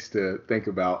thinking things to think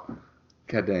about.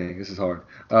 God dang, this is hard.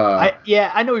 I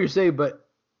know what you're saying, but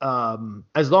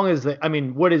as long as I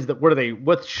mean, what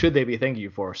should they be thanking you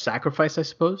for? Sacrifice, I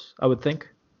suppose, I would think.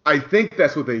 I think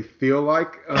that's what they feel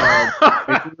like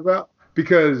thinking about,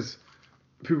 because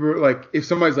people are like, if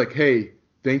somebody's like, hey,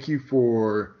 thank you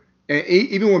for, and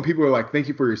even when people are like, thank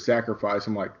you for your sacrifice,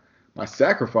 I'm like, my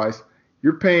sacrifice?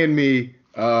 You're paying me,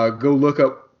 go look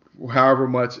up however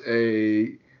much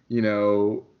a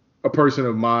person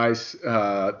of my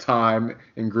time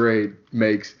and grade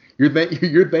makes.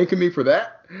 You're thanking me for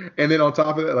that? And then on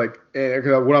top of that, like,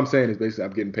 cause what I'm saying is basically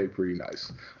I'm getting paid pretty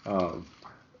nice.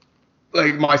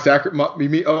 Like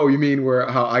you mean where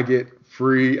how I get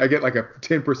free? I get like a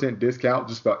 10% discount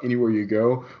just about anywhere you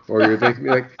go, or you're thanking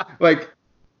me like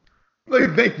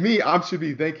thank me. I should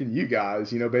be thanking you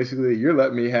guys. Basically you're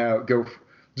letting me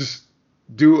just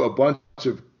do a bunch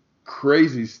of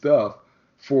crazy stuff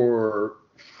for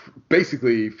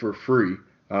basically for free.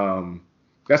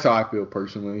 That's how I feel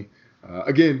personally.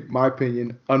 Again, my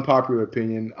opinion, unpopular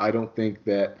opinion. I don't think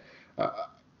that.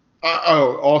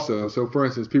 Also, so for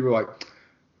instance, people are like,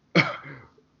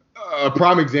 a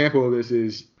prime example of this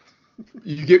is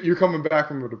you're coming back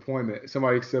from a deployment.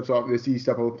 Somebody steps off, they see you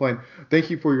step off the plane. Thank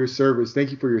you for your service.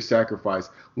 Thank you for your sacrifice.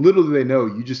 Little do they know,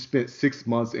 you just spent 6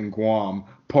 months in Guam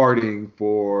partying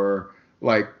for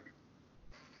like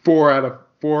four out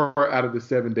of the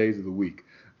 7 days of the week.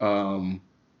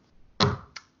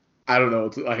 I don't know.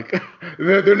 It's like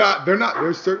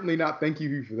they're certainly not thanking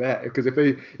you for that, because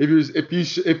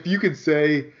if you could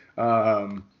say,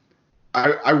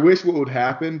 I wish what would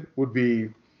happen would be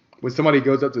when somebody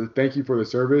goes up to thank you for the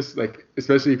service, like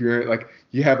especially if you're like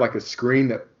you have like a screen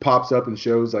that pops up and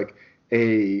shows like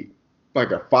a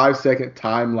 5-second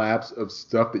time lapse of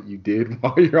stuff that you did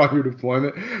while you're on your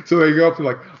deployment. So they go up and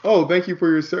like, oh, thank you for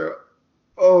your service.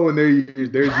 Oh, and there's you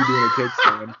doing a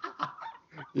kickstand,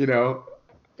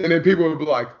 And then people would be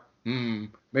like,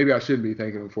 maybe I shouldn't be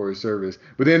thanking him for his service.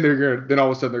 But then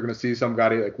all of a sudden they're gonna see some guy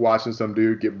like watching some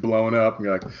dude get blown up, and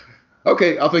you're like,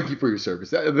 okay, I'll thank you for your service.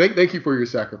 Thank you for your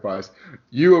sacrifice.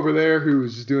 You over there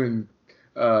who's just doing,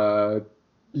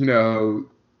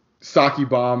 sake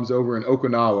bombs over in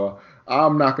Okinawa,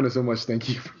 I'm not gonna so much thank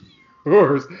you for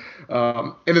yours.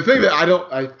 And the thing that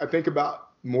I think about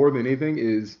more than anything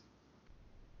is,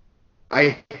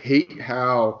 I hate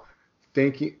how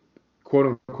thanking,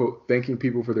 quote unquote, thanking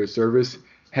people for their service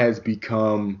has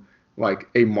become like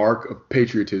a mark of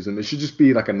patriotism. It should just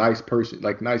be like a nice person,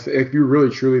 like nice. If you're really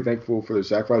truly thankful for their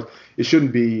sacrifice, it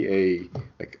shouldn't be a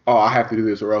like, oh, I have to do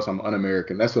this or else I'm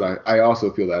un-American. That's what I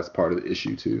also feel that's part of the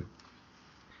issue too.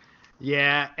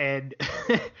 Yeah, and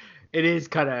it is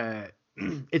kind of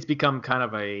it's become kind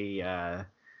of a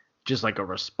just like a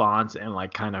response and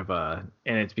like kind of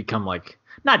and it's become like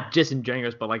not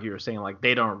disingenuous, but like you were saying, like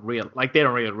they don't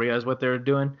really realize what they're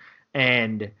doing.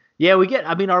 And yeah,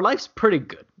 I mean, our life's pretty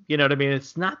good. You know what I mean?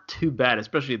 It's not too bad,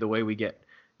 especially the way we get,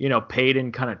 paid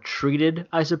and kind of treated,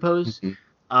 I suppose.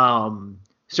 Mhm.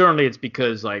 Certainly it's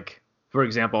because like, for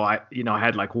example, I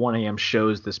had like 1 a.m.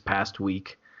 shows this past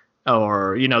week,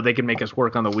 or they can make us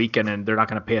work on the weekend and they're not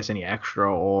going to pay us any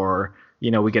extra, or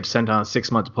we get sent on a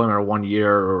 6 month deployment or 1 year,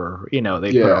 or they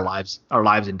put Yeah, our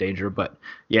lives in danger. But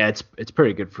yeah, it's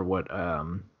pretty good for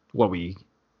what we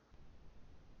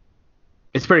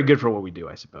it's pretty good for what we do,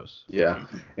 I suppose. yeah.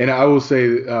 And I will say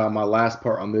my last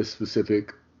part on this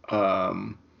specific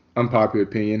um, unpopular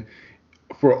opinion,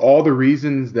 for all the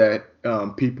reasons that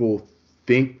people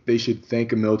think they should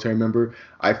thank a military member,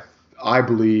 I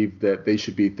believe that they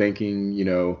should be thanking,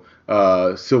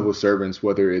 civil servants,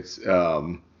 whether it's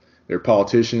their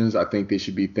politicians. I think they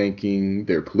should be thanking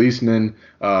their policemen,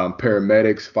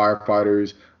 paramedics,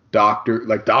 firefighters,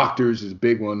 like doctors is a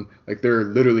big one. Like they're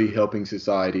literally helping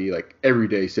society, like every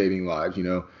day, saving lives.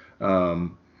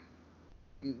 Um,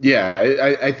 yeah,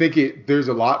 I think there's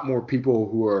a lot more people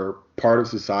who are part of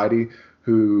society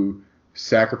who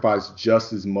sacrifice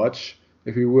just as much,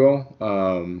 if you will,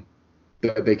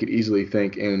 that they could easily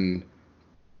think. And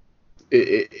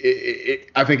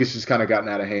I think it's just kind of gotten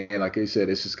out of hand. Like I said,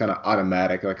 it's just kind of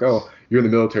automatic. Like, oh, you're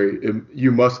in the military,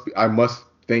 I must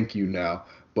thank you now.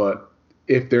 But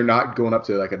if they're not going up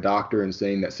to like a doctor and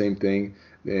saying that same thing,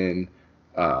 then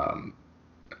um,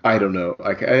 I don't know.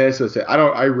 Like as I said,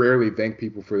 I rarely thank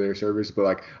people for their service, but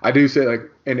like I do say like,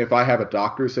 and if I have a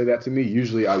doctor say that to me,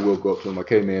 usually I will go up to them like,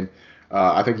 hey man,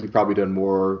 I think you've probably done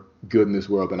more good in this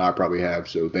world than I probably have,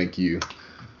 so thank you.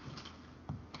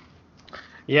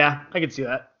 Yeah, I can see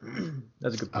that.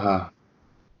 That's a good point.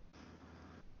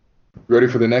 Ready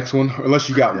for the next one? Unless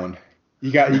you got one.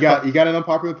 You got an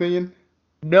unpopular opinion?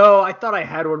 No, I thought I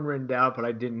had one written down, but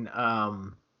I didn't.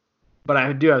 But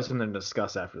I do have something to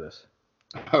discuss after this.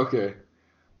 Okay.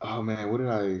 Oh man, what did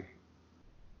I?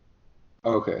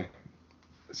 Okay.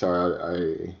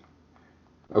 Sorry,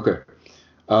 okay.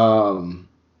 Um,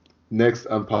 Next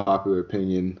unpopular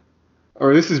opinion,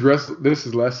 or this is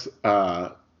less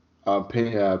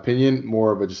opinion,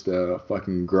 more of a just a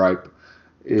fucking gripe.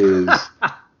 Is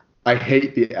I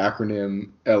hate the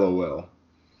acronym LOL.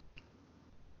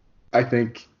 I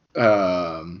think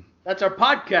That's our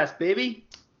podcast, baby.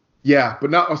 yeah, but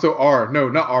not also our no,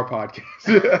 not our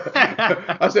podcast.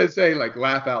 I said saying like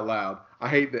laugh out loud. I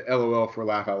hate the LOL for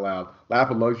laugh out loud. Laugh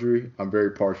of luxury, I'm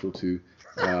very partial to.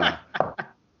 Uh,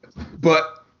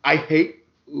 but I hate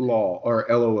law or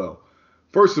LOL.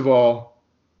 First of all,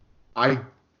 I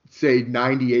say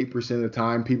 98% of the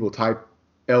time people type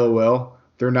LOL,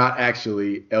 they're not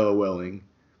actually LOLing.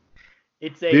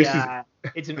 It's This is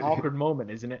it's an awkward moment,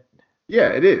 isn't it? yeah,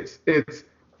 it is.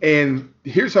 And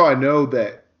here's how I know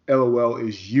that LOL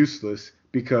is useless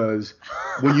because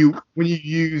when you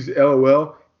use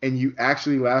LOL and you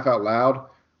actually laugh out loud,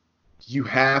 you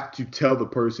have to tell the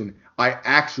person I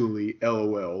actually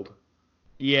LOL'd.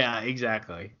 Yeah,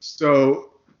 exactly.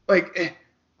 So like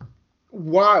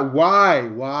why?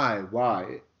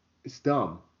 It's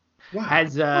dumb. Why?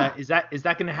 Has is that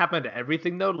going to happen to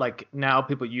everything though? Like now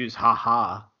people use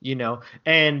haha,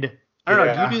 and I don't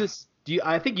know. Do you Yeah. do this?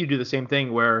 I think you do the same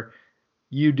thing where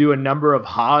you do a number of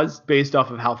ha's based off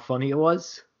of how funny it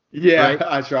was, Yeah, right?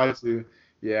 I try to.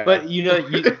 Yeah. But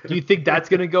do you think that's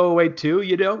going to go away too?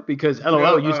 Because No,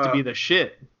 LOL used to be the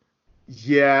shit.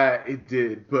 yeah, it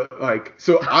did. But like,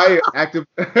 so I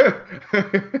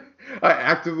I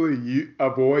actively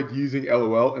avoid using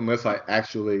LOL unless I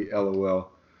actually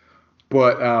LOL.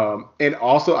 But and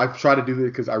also I've tried to do this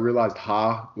because I realized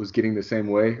ha was getting the same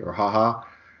way or haha.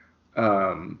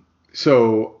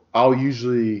 So I'll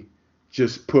usually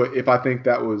just put if I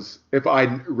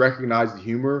recognize the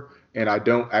humor and I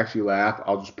don't actually laugh,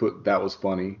 I'll just put that was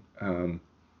funny.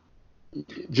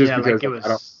 Just Yeah, because like like, I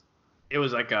don't. it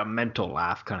was like a mental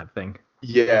laugh kind of thing.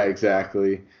 Yeah,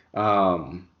 exactly.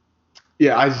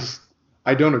 Yeah,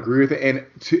 I don't agree with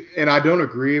it, and I don't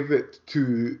agree with it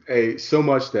to a so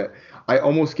much that I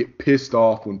almost get pissed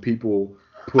off when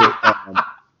put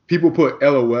people put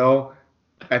LOL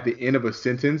at the end of a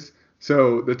sentence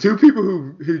So the two people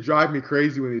who drive me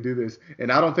crazy when they do this,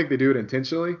 and I don't think they do it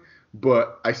intentionally,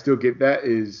 but I still get that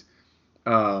is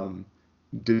um,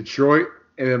 Detroit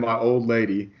and then my old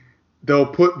lady.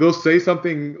 They'll say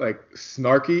something like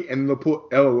snarky and they'll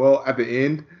put LOL at the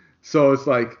end. So it's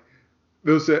like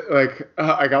they'll say like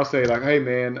I'll say like, hey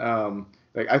man,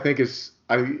 like I think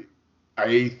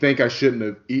I shouldn't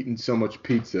have eaten so much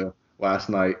pizza last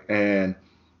night, and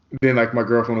then like my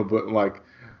girlfriend will put like,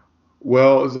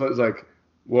 well, it's like,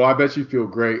 well, I bet you feel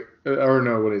great, or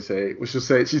no, what did they say? Well,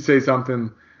 she'd say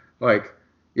something like,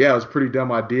 yeah, it was a pretty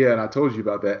dumb idea, and I told you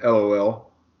about that, LOL.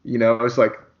 It's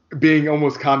like being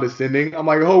almost condescending. I'm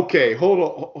like, okay,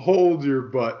 hold your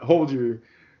butt,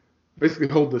 basically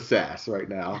hold the sass right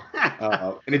now.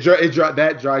 And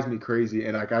that drives me crazy.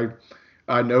 And like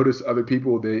I notice other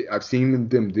people, I've seen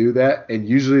them do that, and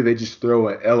usually they just throw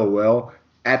an LOL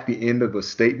at the end of a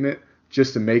statement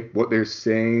just to make what they're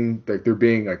saying like they're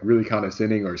being like really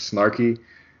condescending or snarky,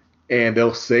 and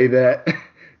they'll say that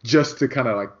just to kind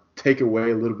of like take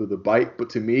away a little bit of the bite. But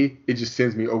to me, it just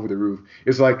sends me over the roof.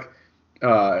 It's like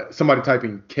somebody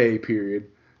typing K period.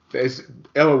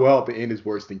 LOL at the end is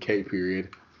worse than K period.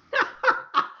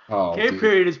 Oh, K dude.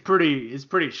 period is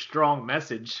pretty strong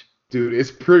message. Dude,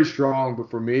 it's pretty strong, but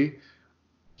for me,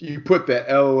 you put that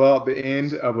LOL at the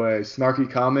end of a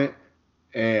snarky comment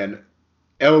and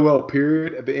LOL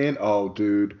period at the end. Oh,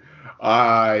 dude,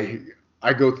 I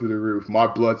go through the roof. My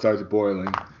blood starts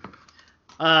boiling.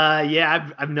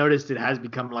 Yeah, I've noticed it has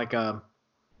become like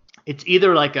it's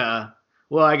either like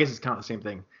well, I guess it's kind of the same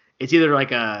thing. It's either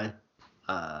like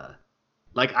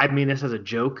like I mean this as a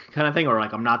joke kind of thing, or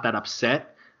like I'm not that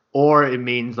upset, or it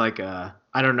means like I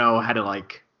don't know how to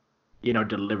like,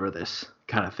 deliver this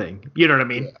kind of thing. You know what I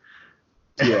mean?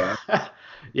 Yeah.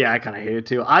 Yeah, I kind of hate it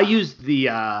too. I use the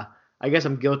I guess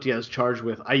I'm guilty as charged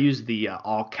with. I use the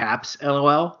all caps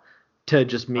LOL to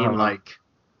just mean like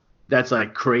that's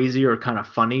like crazy or kind of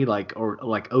funny, like or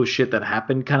like oh shit that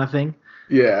happened kind of thing.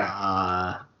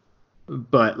 Yeah.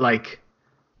 But like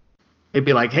it'd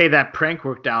be like, hey, that prank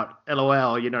worked out,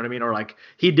 LOL, you know what I mean? Or like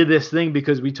he did this thing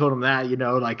because we told him that,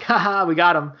 like haha, we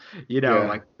got him, Yeah.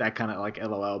 like that kind of like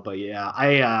LOL. But yeah,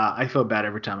 I feel bad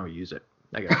every time I use it.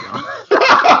 I gotta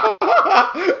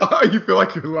You feel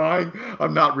like you're lying?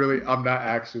 I'm not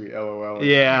actually LOL.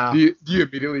 Yeah. Do you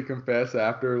immediately confess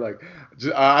after? Like,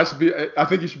 I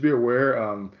think you should be aware.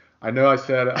 I know I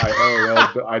said I LOL,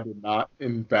 but I did not,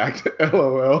 in fact,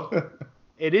 LOL.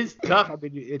 It is tough. I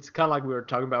mean, it's kind of like we were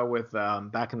talking about with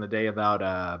back in the day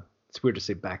about it's weird to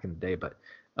say back in the day, but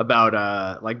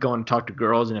about like going to talk to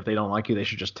girls, and if they don't like you, they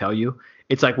should just tell you.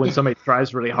 It's like when somebody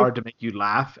tries really hard to make you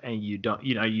laugh, and you don't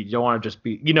want to just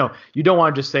be, you don't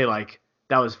want to just say like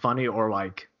that was funny or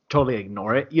like totally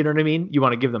ignore it. You know what I mean? You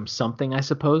want to give them something, I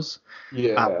suppose.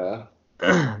 Yeah.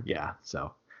 Yeah.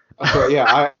 So. Okay,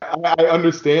 yeah, I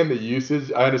understand the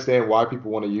usage. I understand why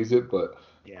people want to use it, but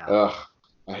yeah,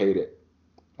 I hate it.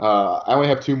 I only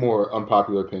have two more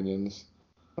unpopular opinions.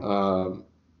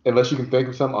 Unless you can think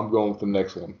of some, I'm going with the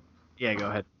next one. Yeah, go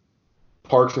ahead.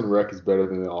 Parks and Rec is better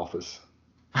than The Office.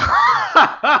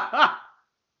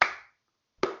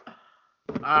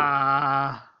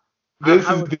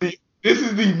 This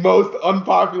is the most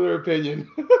unpopular opinion.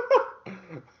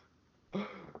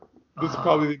 This is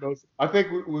probably the most. I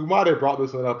think we might have brought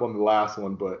this one up on the last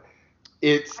one, but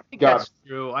it's that's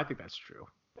true. I think that's true.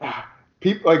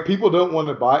 People don't want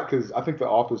to buy it because I think The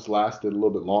Office lasted a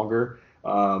little bit longer.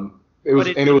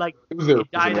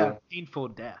 It died a painful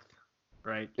death,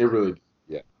 right? It really,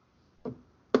 yeah.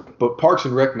 But Parks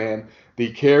and Rec, man,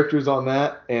 the characters on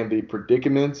that and the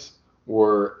predicaments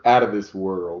were out of this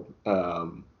world.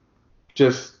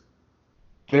 Just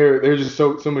they're just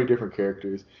so many different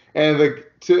characters. And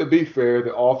like to be fair,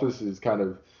 The Office is kind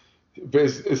of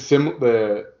similar.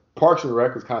 The Parks and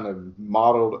Rec was kind of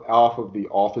modeled off of The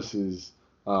Office's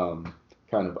kind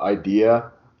of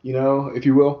idea, if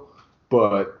you will.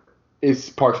 But it's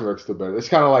Parks and Rec still better. It's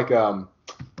kind of like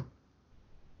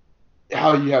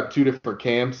how you have two different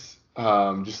camps.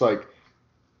 Just like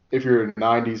if you're a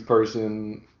 '90s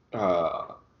person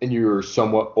and you're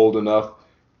somewhat old enough,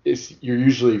 you're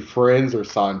usually Friends or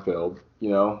Seinfeld,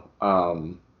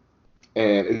 and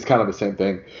it's kind of the same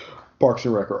thing. Parks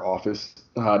and Rec or Office.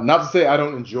 Not to say I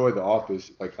don't enjoy The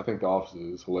Office. Like I think The Office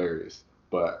is hilarious,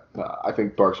 but I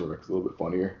think Parks and Rec is a little bit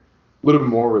funnier, a little bit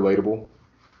more relatable.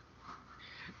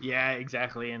 Yeah,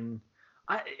 exactly. And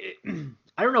I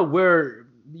don't know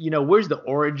where's the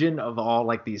origin of all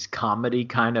like these comedy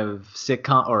kind of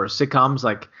sitcoms,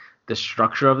 like the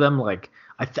structure of them. Like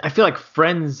I feel like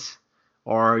Friends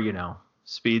or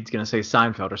Speed's gonna say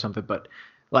Seinfeld or something, but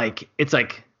like it's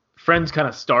like Friends kind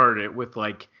of started it with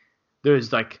like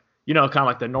there's like, kind of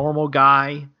like the normal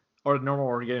guy or the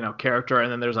normal, character,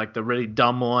 and then there's like the really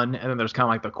dumb one, and then there's kind of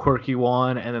like the quirky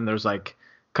one, and then there's like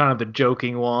kind of the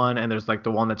joking one, and there's like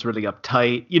the one that's really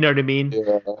uptight. You know what I mean?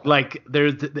 Yeah. Like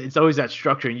it's always that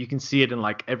structure, and you can see it in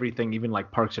like everything, even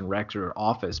like Parks and Rec or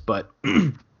Office. But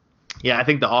yeah, I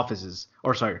think the Office is,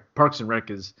 or sorry, Parks and Rec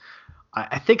is.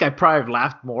 I think I probably have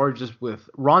laughed more just with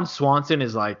Ron Swanson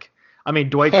is like, I mean,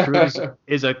 Dwight Schrute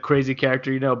is a crazy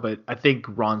character, but I think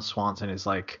Ron Swanson is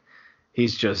like,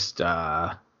 he's just,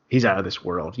 he's out of this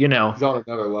world, He's on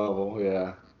another level,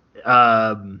 yeah.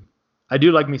 I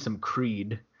do like me some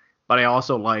Creed, but I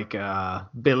also like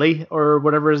Billy or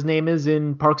whatever his name is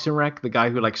in Parks and Rec, the guy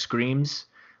who like screams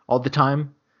all the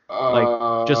time.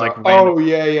 Like, just like random. Oh,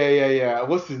 yeah.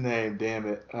 What's his name? Damn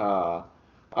it. I'm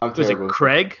Was it terrible.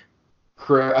 Craig?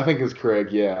 Craig, I think it's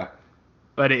Craig, yeah.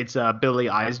 But it's Billy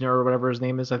Eisner or whatever his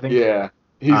name is, I think. Yeah,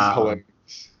 he's hilarious.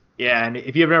 Yeah, and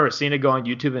if you've never seen it, go on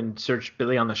YouTube and search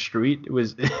Billy on the Street. It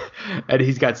was, and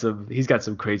he's got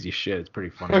some crazy shit. It's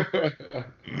pretty funny.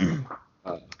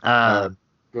 Go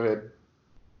ahead.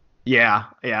 Yeah,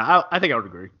 I think I would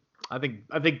agree. I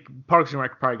think Parks and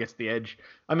Rec probably gets the edge.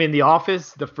 I mean, The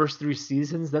Office, the first 3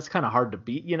 seasons, that's kind of hard to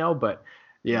beat, but.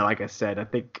 Yeah, like I said, I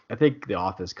think The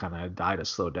Office kind of died a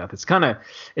slow death. It's kind of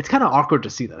awkward to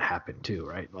see that happen too,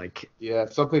 right? Like, yeah,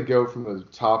 something go from the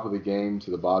top of the game to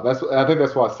the bottom. I think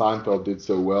that's why Seinfeld did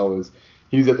so well. Is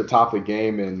he's at the top of the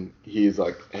game and he's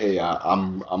like, hey,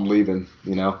 I'm leaving,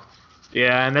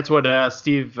 Yeah, and that's what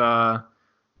Steve Carell,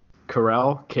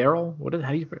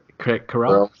 how do you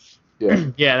Carell? Yeah.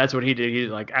 Yeah, that's what he did.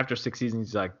 He's like, after 6 seasons,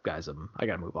 he's like, guys, I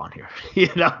gotta move on here,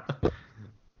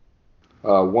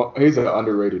 He's an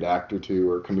underrated actor too,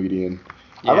 or comedian.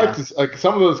 Yeah. I like to like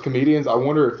some of those comedians. I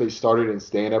wonder if they started in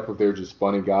stand up, if they're just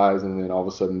funny guys, and then all of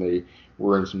a sudden they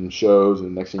were in some shows,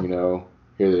 and next thing you know,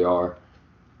 here they are.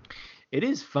 It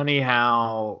is funny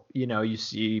how you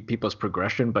see people's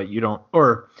progression, but you don't,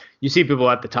 or you see people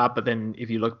at the top, but then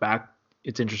if you look back,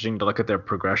 it's interesting to look at their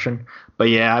progression. But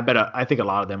yeah, I think a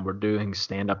lot of them were doing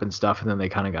stand up and stuff, and then they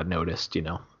kind of got noticed,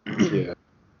 Yeah.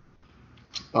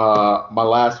 My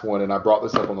last one, and I brought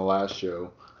this up on the last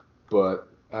show, but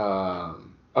I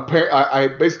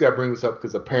bring this up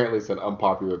because apparently it's an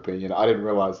unpopular opinion. I didn't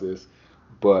realize this,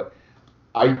 but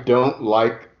I don't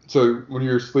like. So when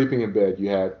you're sleeping in bed, you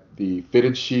have the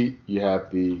fitted sheet, you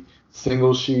have the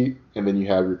single sheet, and then you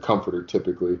have your comforter.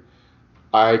 Typically,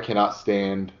 I cannot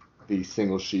stand the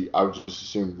single sheet. I would just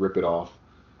assume rip it off.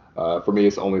 For me,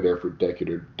 it's only there for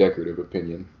decorative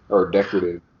opinion or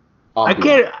decorative.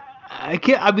 Ambiance. I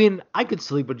can't. I mean, I could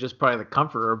sleep with just probably the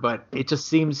comforter, but it just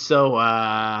seems so.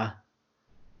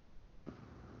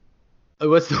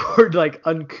 What's the word? Like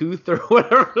uncouth or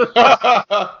whatever.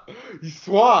 You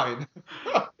swine.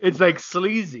 It's like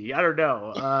sleazy. I don't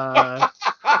know.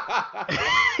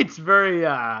 It's very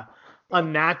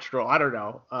unnatural. I don't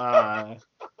know.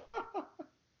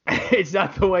 It's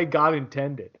not the way God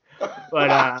intended.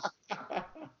 But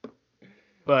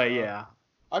yeah.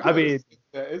 I mean.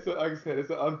 Like I said, it's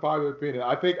an unpopular opinion.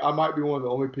 I think I might be one of the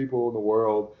only people in the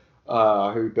world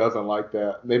who doesn't like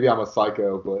that. Maybe I'm a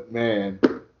psycho, but man,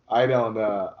 I don't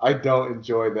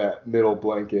enjoy that middle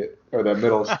blanket or that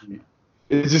middle sheet.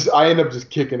 It's just I end up just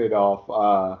kicking it off.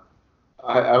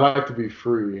 I like to be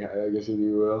free, I guess if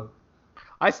you will.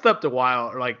 I slept a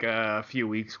while, like a few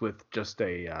weeks with just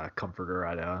a comforter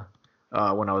at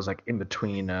when I was like in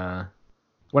between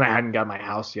when I hadn't got my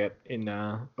house yet in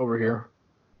over here.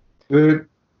 Dude,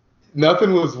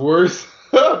 nothing was worse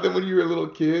than when you were a little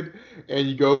kid and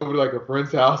you go over to like a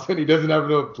friend's house and he doesn't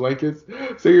have enough blankets,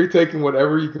 so you're taking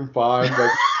whatever you can find.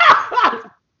 Like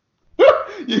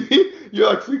you're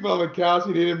like sleeping on the couch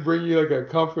and he didn't bring you like a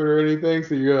comfort or anything,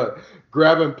 so you're like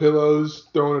grabbing pillows,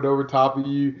 throwing it over top of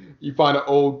you. You find an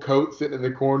old coat sitting in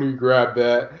the corner, you grab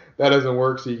that. That doesn't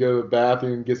work, so you go to the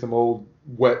bathroom and get some old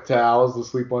wet towels to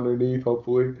sleep underneath,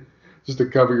 hopefully. Just to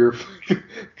cover your,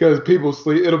 because people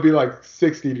sleep. It'll be like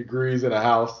 60 degrees in a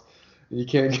house, and you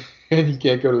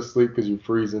can't go to sleep because you're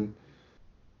freezing.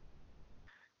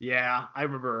 Yeah, I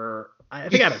remember. I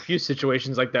think I had a few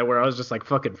situations like that where I was just like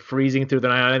fucking freezing through the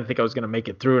night. I didn't think I was gonna make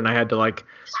it through, and I had to like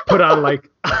put on like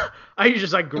I used to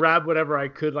just like grab whatever I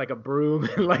could, like a broom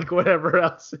and like whatever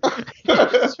else,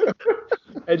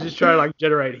 and just try to like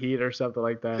generate heat or something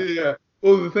like that. Yeah.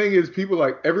 Well, the thing is,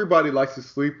 everybody likes to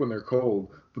sleep when they're cold.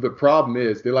 But the problem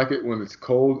is they like it when it's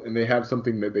cold and they have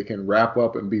something that they can wrap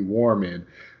up and be warm in.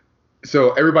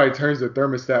 So everybody turns their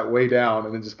thermostat way down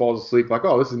and then just falls asleep like,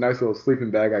 oh, this is a nice little sleeping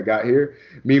bag I got here.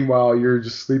 Meanwhile, you're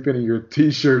just sleeping in your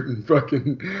T-shirt and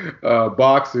fucking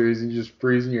boxers and you're just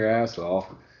freezing your ass off.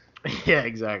 Yeah,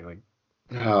 exactly.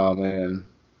 Oh, man.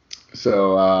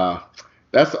 So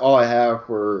that's all I have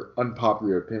for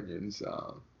unpopular opinions.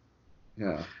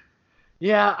 Yeah.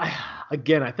 Yeah,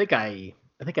 again, I think I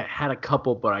had a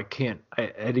couple, but I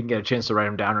didn't get a chance to write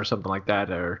them down or something like that.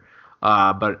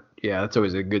 But yeah, that's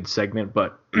always a good segment.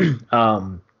 But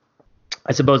um,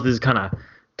 I suppose this is kind of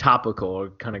topical, or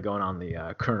kind of going on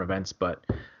the current events. But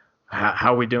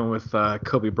how are we doing with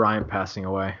Kobe Bryant passing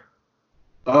away?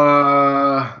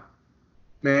 Uh,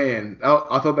 Man,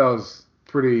 I thought that was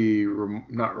pretty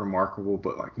not remarkable,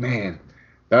 but like, man,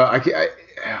 I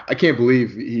can't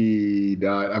believe he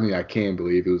died. I mean, I can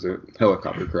believe it was a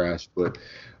helicopter crash, but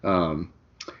um,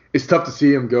 it's tough to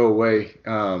see him go away.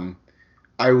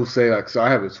 I will say, like, so I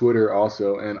have a Twitter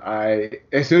also, and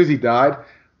as soon as he died,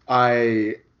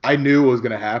 I knew what was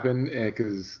gonna happen,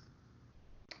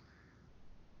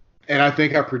 and I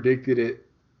think I predicted it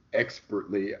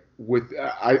expertly.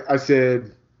 I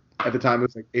said at the time it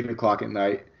was like 8 o'clock at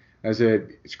night. I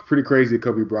said it's pretty crazy that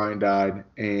Kobe Bryant died,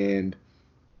 and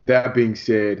that being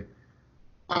said,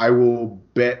 I will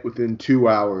bet within 2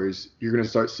 hours you're gonna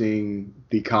start seeing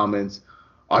the comments.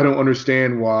 I don't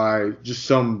understand why just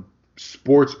some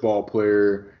sports ball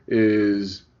player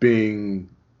is being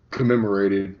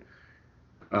commemorated.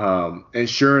 And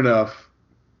sure enough,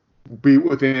 be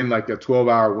within like a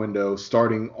 12-hour window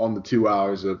starting on the 2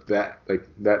 hours of that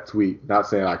tweet. Not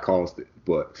saying I caused it,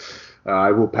 but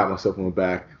I will pat myself on the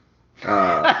back.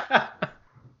 uh,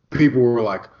 People were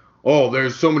like, oh,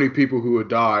 there's so many people who have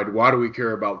died, why do we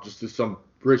care about just some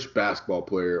rich basketball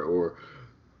player? Or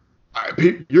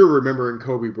you're remembering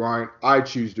Kobe Bryant, I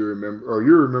choose to remember, or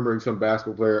you're remembering some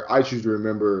basketball player, I choose to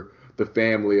remember the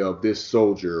family of this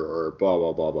soldier, or blah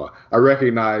blah blah blah. I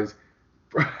recognize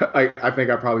I think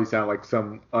I probably sound like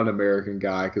some un-American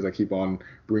guy because I keep on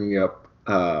bringing up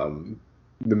the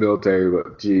military,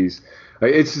 but geez,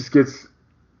 like, it just gets.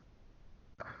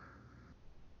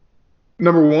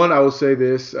 Number one, I will say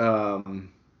this.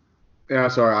 Yeah,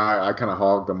 sorry, I kind of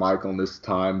hogged the mic on this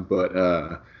time, but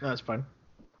No, that's fine.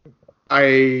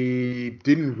 I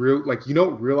didn't like, you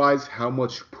don't realize how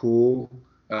much pull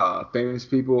famous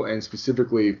people and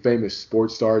specifically famous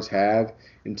sports stars have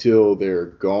until they're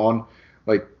gone.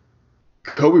 Like,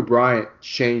 Kobe Bryant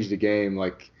changed the game.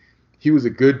 Like, he was a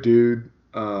good dude,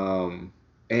 and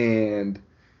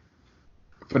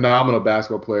phenomenal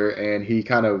basketball player, and he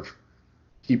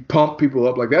pumped people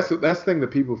up. Like, that's the thing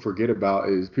that people forget about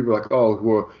is people are like, oh,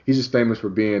 well, he's just famous for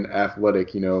being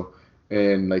athletic,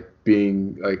 and like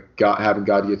being like having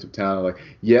God gifts of talent. Like,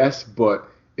 yes, but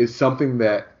it's something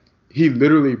that he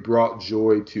literally brought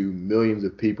joy to millions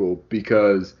of people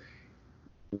because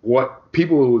what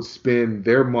people would spend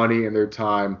their money and their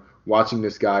time watching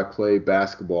this guy play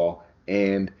basketball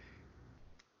and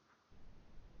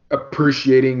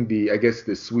appreciating I guess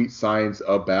the sweet science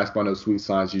of basketball. I know sweet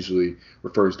science usually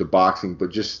refers to boxing, but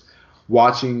just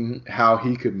watching how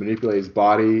he could manipulate his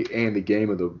body and the game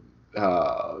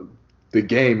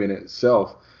in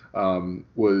itself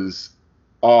was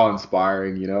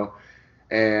awe-inspiring.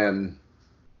 And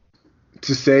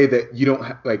to say that you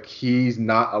don't like he's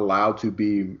not allowed to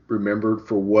be remembered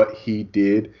for what he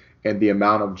did and the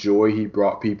amount of joy he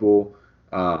brought people,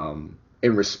 and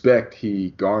respect he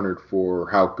garnered for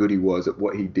how good he was at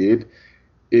what he did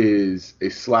is a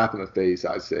slap in the face,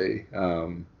 I'd say.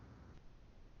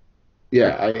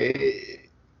 Yeah,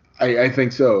 I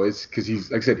think so. It's because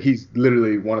he's, like I said, he's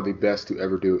literally one of the best to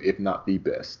ever do it, if not the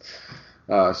best.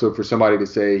 So for somebody to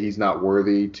say he's not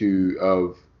worthy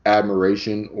of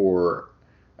admiration or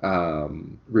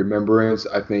remembrance,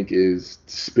 I think is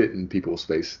spit in people's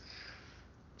face.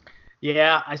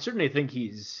 Yeah, I certainly think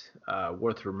he's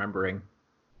worth remembering.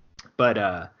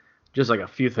 But just like a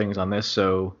few things on this.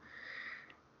 So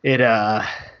it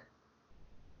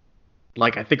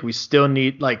like I think we still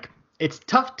need, like, it's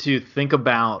tough to think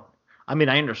about. I mean,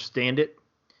 I understand it.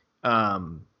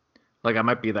 Um like, I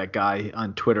might be that guy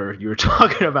on Twitter you were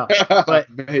talking about, but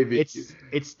Maybe.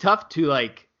 it's tough to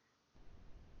like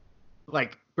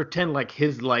pretend like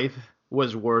his life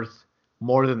was worth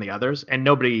more than the others, and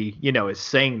nobody is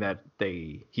saying that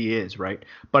he is, right.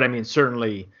 But I mean,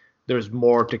 certainly there's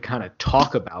more to kind of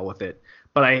talk about with it.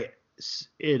 But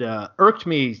it irked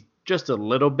me just a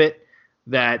little bit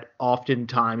that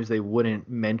oftentimes they wouldn't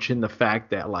mention the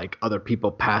fact that like other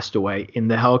people passed away in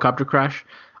the helicopter crash.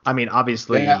 I mean,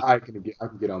 obviously. Yeah, I can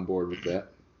get on board with that.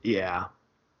 Yeah.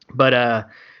 But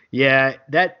yeah,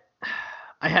 that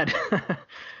I had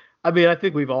I mean, I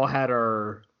think we've all had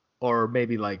our, or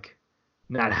maybe like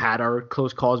not had our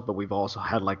close calls, but we've also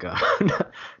had like a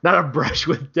not a brush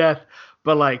with death,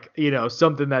 but like,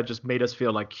 something that just made us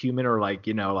feel like human, or like,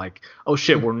 like, oh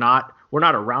shit, we're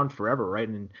not around forever, right?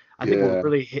 And I think Yeah. what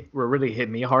really hit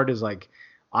me hard is like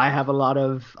I have a lot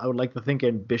of, I would like to think,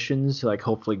 ambitions, like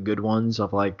hopefully good ones,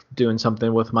 of like doing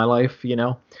something with my life,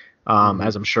 Hmm.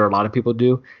 as I'm sure a lot of people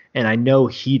do. And I know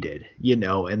he did,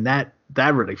 and that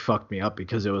really fucked me up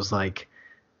because it was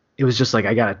just like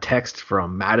I got a text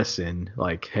from Madison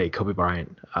like, "Hey, Kobe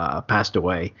Bryant passed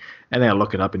away," and then I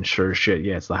look it up and sure as shit,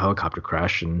 yeah, it's the helicopter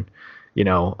crash, and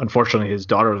unfortunately his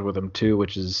daughter was with him too,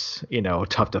 which is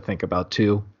tough to think about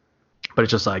too. But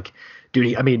it's just like,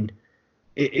 dude, I mean,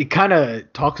 it kind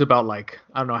of talks about like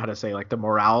I don't know how to say like the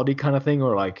morality kind of thing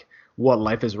or like what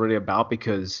life is really about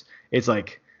because it's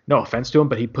like no offense to him,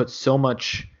 but he put so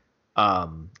much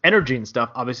energy and stuff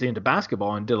obviously into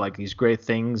basketball and did like these great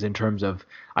things in terms of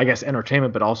I guess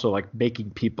entertainment, but also like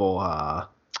making people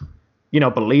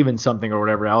believe in something or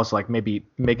whatever else, like maybe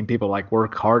making people like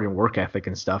work hard and work ethic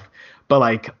and stuff. But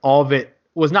like all of it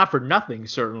was not for nothing,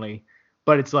 certainly.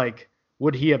 But it's like,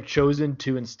 would he have chosen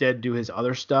to instead do his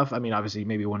other stuff? I mean, obviously,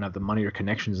 maybe he wouldn't have the money or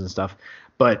connections and stuff.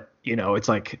 But it's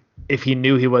like if he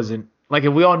knew he wasn't like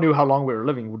if we all knew how long we were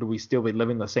living, would we still be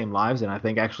living the same lives? And I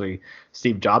think actually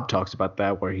Steve Jobs talks about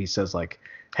that, where he says like,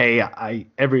 "Hey, I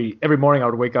every morning I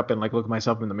would wake up and like look at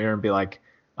myself in the mirror and be like,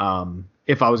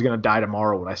 if I was gonna die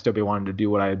tomorrow, would I still be wanting to do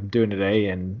what I'm doing today?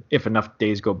 And if enough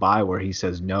days go by where he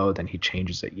says no, then he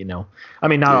changes it. I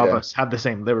mean, not all of Yeah. us have the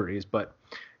same liberties, but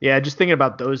yeah, just thinking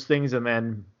about those things, and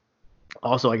then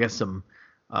also I guess some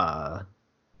uh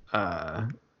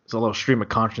it's a little stream of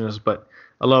consciousness, but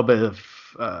a little bit of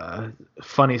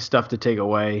funny stuff to take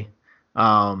away.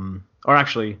 Or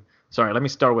actually, sorry, let me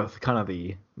start with kind of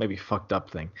the maybe fucked up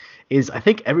thing. Is I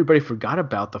think everybody forgot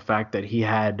about the fact that he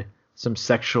had some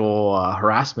sexual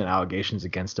harassment allegations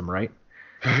against him, right?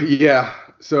 Yeah.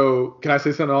 So can I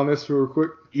say something on this real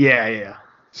quick? Yeah, yeah.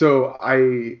 So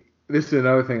this is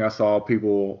another thing I saw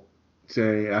people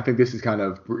saying. And I think this is kind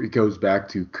of it goes back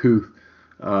to Kuth.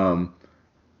 Um,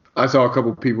 I saw a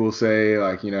couple people say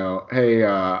like, hey,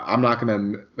 I'm not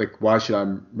gonna like, why should I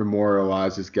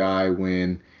memorialize this guy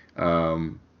when,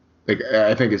 like,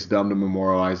 I think it's dumb to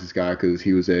memorialize this guy because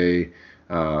he was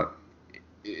uh,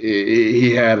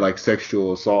 he had like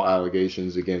sexual assault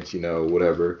allegations against,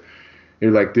 whatever.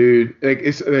 You're like, dude, like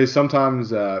there's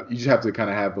sometimes you just have to kind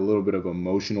of have a little bit of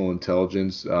emotional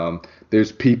intelligence.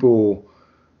 There's people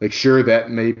like, sure,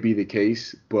 that may be the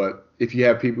case, but if you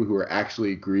have people who are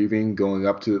actually grieving, going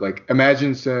up to like,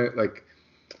 imagine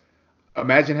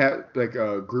have like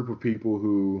a group of people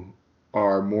who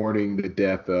are mourning the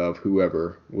death of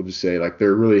whoever. We'll just say like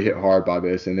they're really hit hard by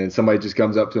this, and then somebody just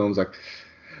comes up to them and is like,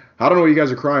 I don't know what you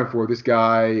guys are crying for. This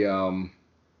guy,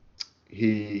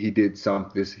 he did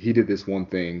this one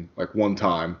thing like one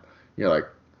time. You're like,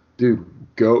 dude,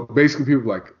 go. Basically, people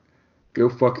are like, go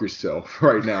fuck yourself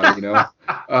right now,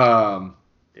 Um,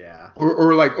 Yeah.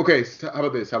 or like, okay, so how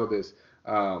about this? How about this?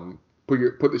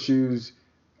 Put the shoes.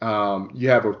 You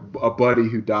have a buddy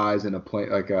who dies in a plane,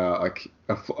 like a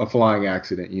flying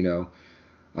accident,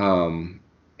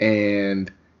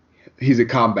 and he's a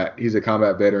combat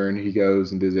veteran. He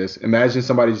goes and does this. Imagine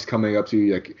somebody just coming up to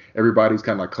you, like everybody's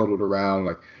kind of like cuddled around,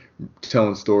 like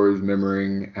telling stories,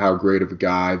 remembering how great of a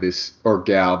guy this or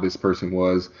gal this person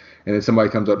was, and then somebody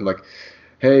comes up and like,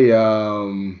 hey, I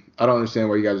don't understand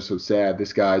why you guys are so sad.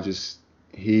 This guy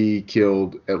he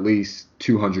killed at least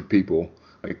 200 people.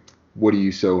 Like, what are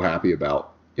you so happy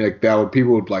about? Like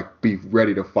people would like be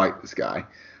ready to fight this guy,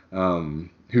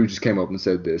 who just came up and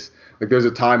said this. Like, there's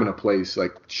a time and a place.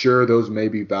 Like, sure, those may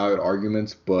be valid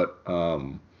arguments, but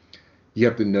you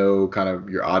have to know kind of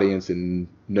your audience and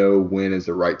know when is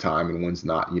the right time and when's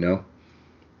not.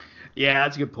 Yeah,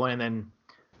 that's a good point. And then,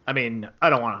 I mean, I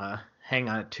don't want to hang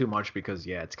on it too much because,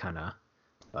 yeah, it's kind of,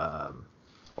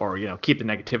 or, keep the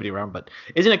negativity around. But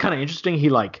isn't it kind of interesting? He,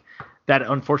 like, that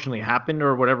unfortunately happened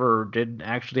or whatever did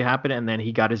actually happen. And then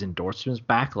he got his endorsements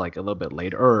back, like, a little bit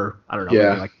later. Or, I don't know, maybe,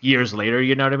 Yeah. like, years later,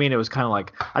 you know what I mean? It was kind of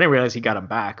like, I didn't realize he got them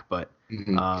back. But, I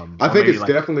or think maybe, it's like,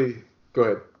 definitely. Go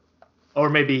ahead. or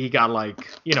maybe he got, like,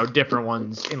 different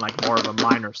ones in, like, more of a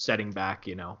minor setting back,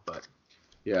 but.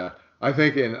 Yeah, I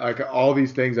think in like all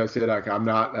these things I said, like I'm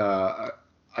not.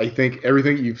 I think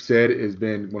everything you've said has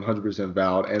been 100%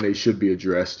 valid, and they should be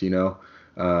addressed.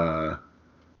 Uh,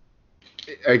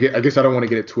 I guess I don't want to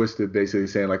get it twisted, basically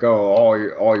saying like, oh, all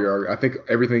your. I think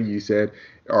everything you said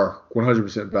are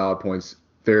 100% valid points.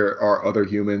 There are other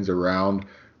humans around,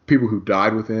 people who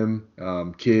died with him,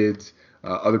 kids,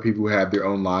 other people who had their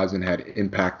own lives and had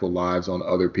impactful lives on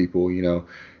other people.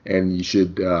 And you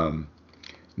should.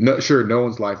 No, sure, no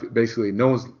one's life. Basically,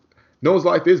 no one's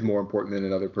life is more important than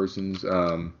another person's.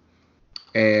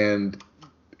 And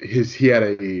he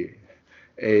had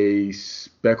a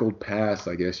speckled past,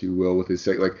 I guess you will, with his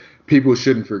like people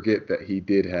shouldn't forget that he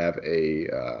did have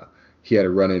he had a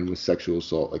run-in with sexual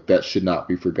assault. Like that should not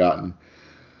be forgotten.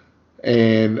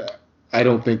 And I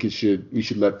don't think we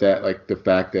should let that, like the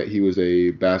fact that he was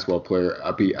a basketball player,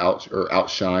 be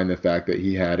outshine the fact that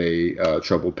he had a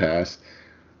troubled past.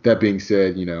 That being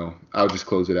said, I'll just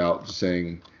close it out just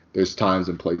saying there's times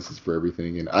and places for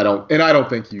everything, and I don't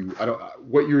think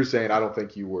what you were saying, I don't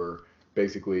think you were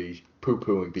basically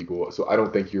poo-pooing people. So I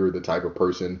don't think you're the type of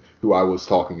person who I was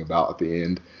talking about at the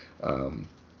end.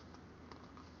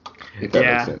 If that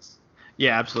makes sense.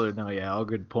 Yeah, absolutely. No, yeah, all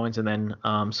good points. And then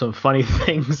some funny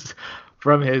things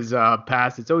from his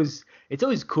past. It's always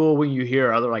cool when you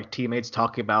hear other like teammates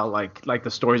talking about like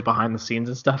the stories behind the scenes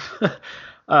and stuff.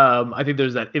 I think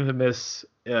there's that infamous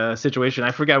situation.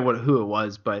 I forget who it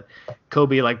was, but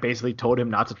Kobe like basically told him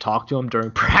not to talk to him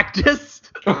during practice.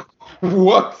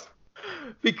 What?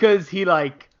 Because he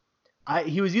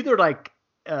was either like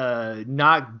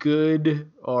not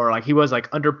good, or like he was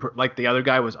like like the other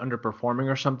guy was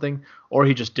underperforming or something, or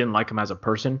he just didn't like him as a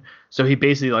person. So he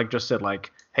basically like just said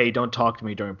like, hey, don't talk to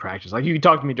me during practice. Like you can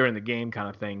talk to me during the game kind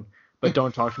of thing, but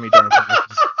don't talk to me during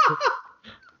practice.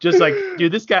 Just like,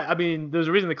 dude, this guy, I mean, there's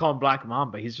a reason they call him Black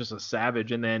Mamba. He's just a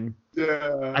savage. And then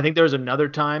I think there was another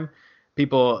time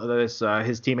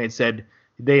his teammates said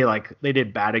they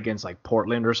did bad against like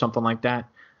Portland or something like that.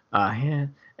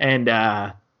 And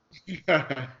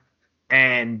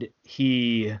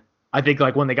he, I think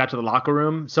like when they got to the locker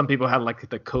room, some people had like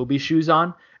the Kobe shoes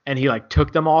on, and he like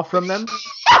took them off from them.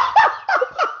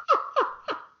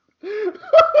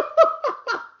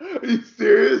 Are you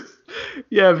serious?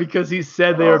 Yeah, because he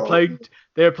said they were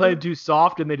playing too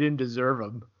soft and they didn't deserve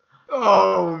them.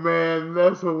 Oh man,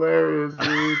 that's hilarious,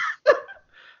 dude.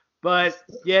 But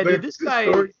yeah, dude, this guy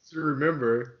story to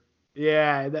remember.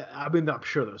 Yeah, I mean, I'm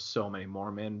sure there's so many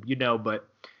more, man. But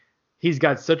he's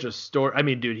got such a story. I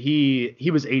mean, dude,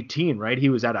 he was 18, right? He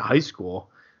was out of high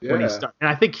school when he started, and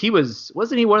I think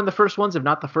wasn't he one of the first ones, if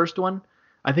not the first one?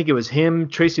 I think it was him,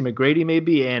 Tracy McGrady,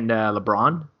 maybe, and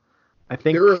LeBron. I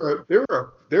think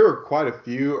there were quite a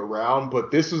few around,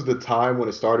 but this was the time when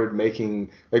it started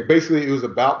making, like, basically it was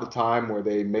about the time where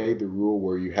they made the rule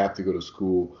where you have to go to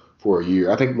school for a year.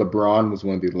 I think LeBron was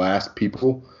one of the last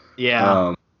people.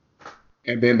 Yeah.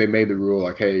 And then they made the rule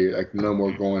like, hey, like no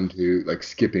more going to like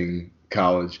skipping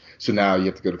college. So now you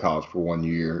have to go to college for 1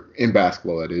 year in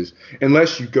basketball, that is,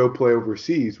 unless you go play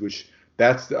overseas, which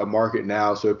that's a market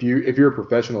now. So if you're a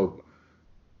professional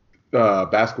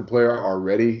basketball player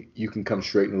already, you can come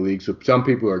straight in the league. So some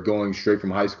people are going straight from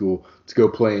high school to go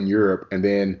play in Europe, and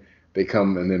then they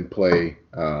come and then play.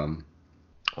 Wow.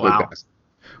 Basketball.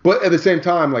 But at the same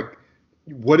time, like,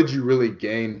 what did you really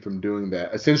gain from doing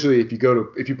that? Essentially, if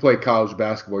you play college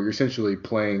basketball, you're essentially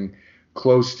playing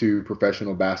close to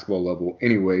professional basketball level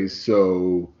anyways.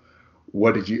 So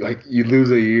what did you, like, you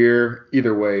lose a year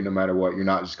either way, no matter what, you're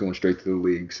not just going straight to the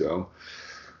league. So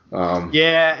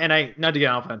yeah, and not to get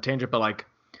off on a tangent, but like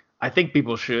I think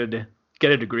people should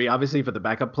get a degree, obviously, for the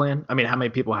backup plan. I mean, how many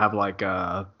people have like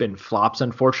been flops,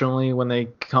 unfortunately, when they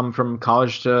come from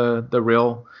college to the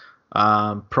real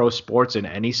pro sports in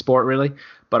any sport, really?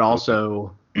 But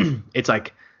also, it's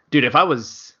like, dude, if I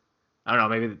was, I don't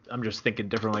know, maybe I'm just thinking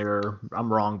differently or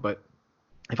I'm wrong, but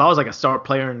if I was like a star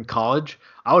player in college,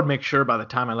 I would make sure by the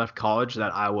time I left college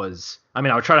that I would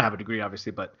try to have a degree,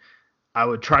 obviously, but I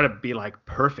would try to be like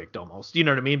perfect almost. You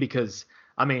know what I mean? Because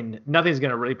I mean, nothing's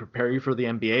going to really prepare you for the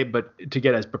NBA, but to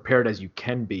get as prepared as you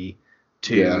can be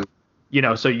to,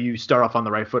 so you start off on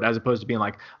the right foot, as opposed to being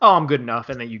like, oh, I'm good enough.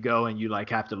 And then you go and you like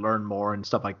have to learn more and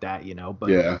stuff like that,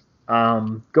 but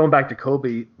going back to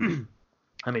Kobe,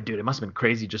 I mean, dude, it must've been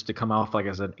crazy just to come off like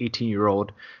as an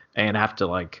 18-year-old and have to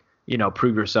like,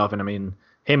 prove yourself. And I mean,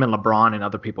 him and LeBron and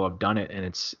other people have done it. And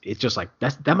it's just like,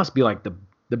 that must be like the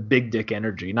big dick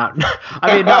energy. Not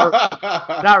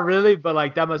really, but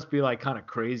like that must be like kind of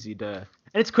crazy and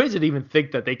it's crazy to even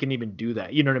think that they can even do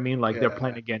that. You know what I mean? Like they're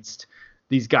playing against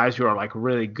these guys who are like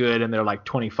really good and they're like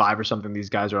 25 or something. These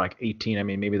guys are like 18. I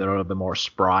mean, maybe they're a little bit more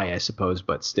spry, I suppose,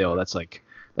 but still that's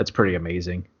pretty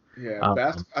amazing. Yeah.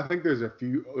 I think there's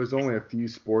only a few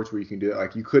sports where you can do that.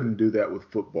 Like you couldn't do that with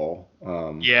football.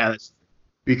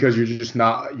 Because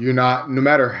no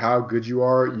matter how good you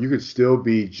are, you could still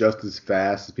be just as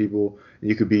fast as people. And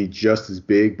you could be just as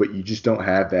big, but you just don't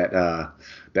have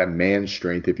that man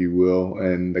strength, if you will.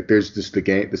 And like there's just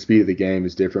the speed of the game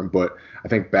is different. But I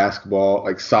think basketball,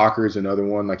 like soccer is another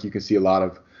one. Like you can see a lot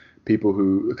of people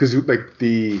because like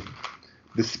the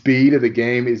speed of the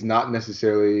game is not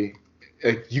necessarily,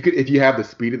 like if you have the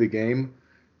speed of the game,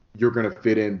 you're gonna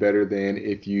fit in better than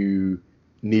if you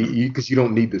need because you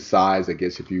don't need the size, I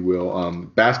guess, if you will.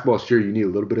 Basketball, sure, you need a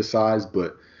little bit of size,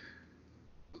 but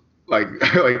like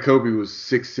like Kobe was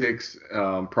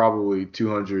 6'6", probably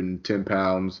 210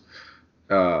 pounds.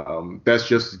 That's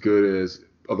just as good as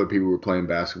other people who were playing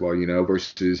basketball,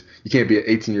 versus you can't be an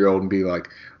 18-year-old and be like,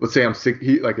 let's say I'm six,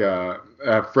 like a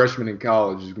freshman in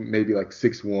college, maybe like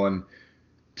 6'1",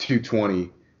 220,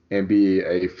 and be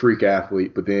a freak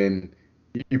athlete, but then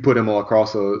you put him all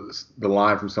across the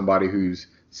line from somebody who's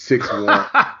 6'1",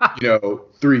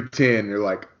 310. They're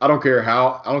like, I don't care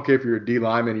if you're a D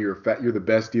lineman, you're the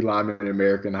best D lineman in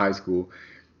America in high school.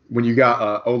 When you got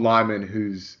a O lineman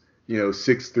who's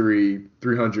 6'3",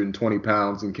 320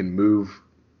 pounds and can move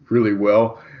really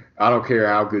well, I don't care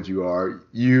how good you are.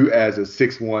 You as a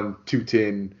 6'1",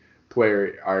 210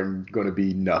 player are going to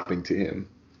be nothing to him.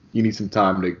 You need some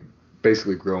time to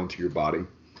basically grow into your body.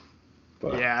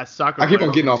 But yeah, soccer. I keep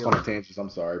on players getting off could on be a tangent. I'm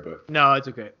sorry, but No, it's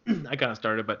okay. I kind of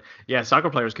started, but yeah, soccer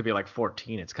players could be like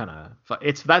 14. It's kind of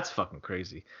that's fucking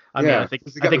crazy. I mean, yeah, I think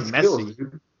 'cause he I got think the skills, Messi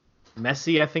dude.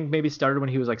 Messi I think maybe started when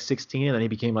he was like 16 and then he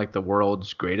became like the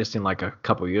world's greatest in like a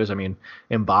couple of years. I mean,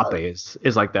 Mbappe Right.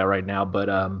 is like that right now, but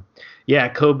yeah,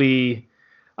 Kobe.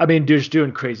 I mean, dude's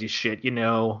doing crazy shit,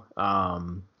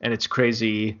 and it's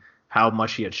crazy how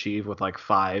much he achieved with like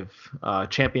 5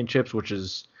 championships, which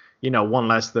is one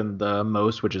less than the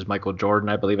most, which is Michael Jordan,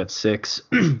 I believe, at 6.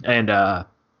 And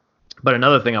but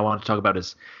another thing I wanted to talk about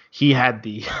is he had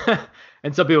the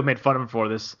and some people made fun of him for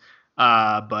this,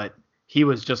 but he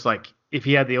was just like if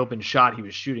he had the open shot, he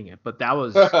was shooting it. But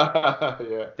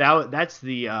Yeah. that's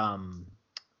the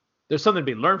there's something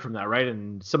to be learned from that, right?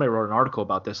 And somebody wrote an article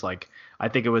about this. Like I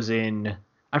think it was in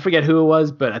I forget who it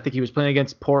was, but I think he was playing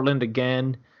against Portland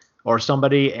again or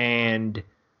somebody, and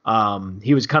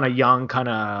he was kind of young, kind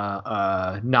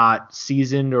of not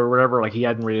seasoned or whatever. Like he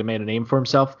hadn't really made a name for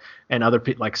himself, and other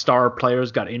like star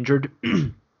players got injured,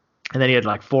 and then he had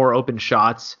like 4 open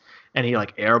shots, and he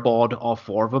like airballed all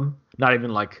 4 of them. Not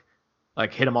even like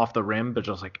hit him off the rim, but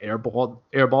just like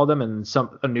airballed them. And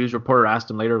a news reporter asked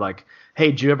him later, like,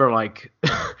 "Hey, did you ever like,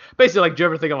 basically like, do you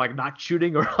ever think of like not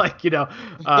shooting or like,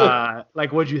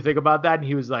 like what'd you think about that?" And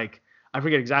he was like, I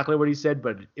forget exactly what he said,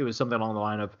 but it was something along the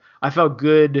line of, "I felt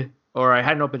good, or I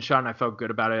had an open shot and I felt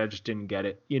good about it. I just didn't get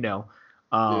it." Yeah.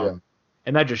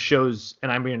 And that just shows.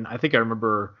 And I mean, I think I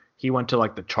remember he went to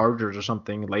like the Chargers or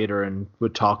something later and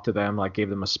would talk to them, like gave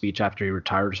them a speech after he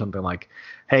retired or something like,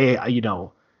 "Hey,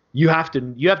 you have to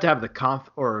have the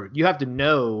or you have to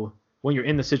know when you're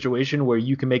in the situation where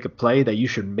you can make a play that you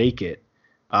should make it.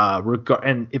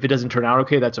 And if it doesn't turn out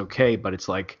okay, that's okay. But it's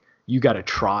like you got to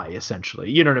try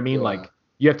essentially. You know what I mean? Yeah. Like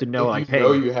you have to know, If like, you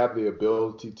know hey, you have the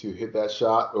ability to hit that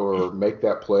shot or make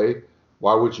that play,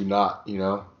 why would you not,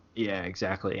 yeah,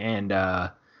 exactly. And yeah,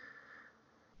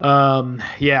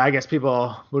 I guess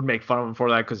people would make fun of him for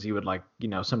that because he would like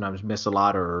sometimes miss a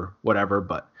lot or whatever.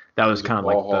 But that He was was a kind of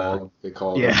like ball the hog, they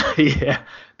called him. Yeah, yeah.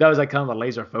 That was like kind of the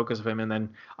laser focus of him. And then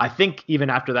I think even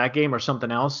after that game or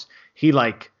something else, he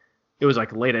like it was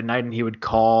like late at night and he would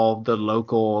call the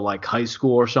local like high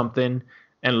school or something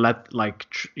and let like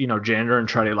janitor and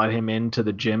try to let him into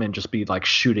the gym and just be like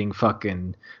shooting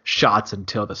fucking shots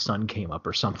until the sun came up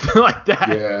or something like that.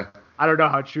 Yeah. I don't know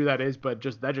how true that is, but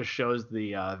that just shows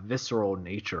the visceral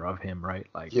nature of him, right?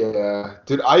 Like, Yeah.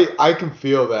 Dude, I can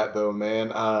feel that though,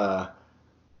 man.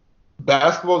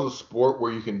 Basketball is a sport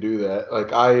where you can do that.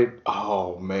 Like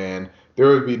oh man, there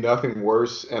would be nothing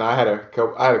worse. And I had a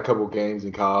couple games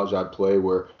in college I'd play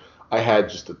where I had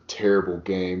just a terrible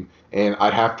game, and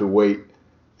I'd have to wait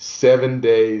 7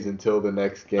 days until the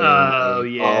next game. oh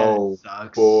And yeah, that oh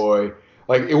sucks. boy,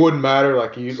 like it wouldn't matter.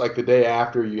 Like the day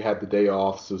after you had the day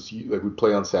off, so like we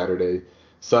play on Saturday.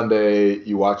 Sunday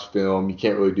you watch film. You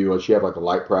can't really do much. You have like a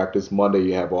light practice. Monday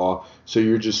you have off, so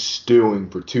you're just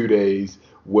stewing for 2 days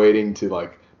waiting to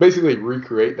like basically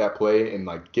recreate that play and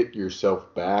like get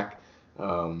yourself back.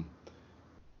 Um,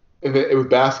 and then with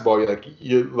basketball,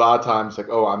 a lot of times like,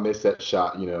 oh, I missed that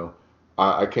shot.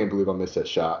 I can't believe I missed that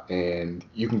shot. And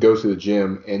you can go to the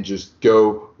gym and just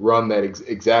go run that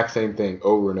exact same thing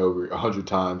over and over 100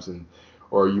 times, and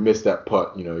or you miss that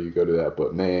putt. You go to that.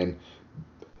 But man,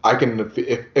 I can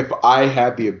if I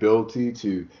had the ability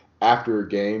to after a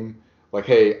game like,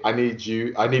 hey, I need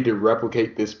to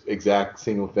replicate this exact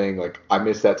single thing. Like I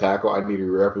missed that tackle, I need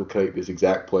to replicate this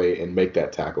exact play and make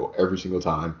that tackle every single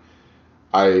time.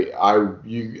 I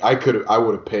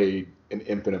would have paid an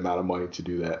infinite amount of money to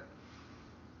do that.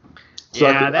 So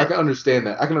Yeah, I can understand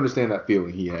that. I can understand that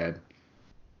feeling he had.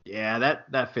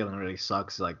 that feeling really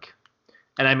sucks. Like,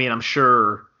 and I mean, I'm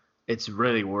sure it's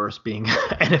really worse being an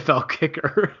NFL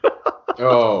kicker.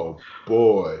 Oh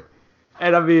boy.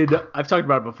 And I mean, I've talked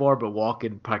about it before, but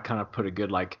Walken kind of put a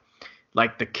good like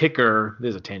the kicker.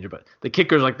 There's a tangent, but the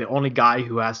kicker is like the only guy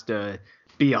who has to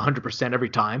be 100% every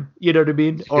time. You know what I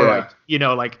mean? Or Yeah.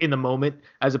 like like in the moment,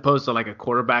 as opposed to like a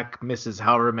quarterback misses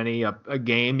however many a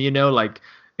game. Like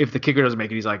if the kicker doesn't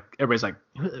make it, he's like everybody's like,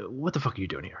 what the fuck are you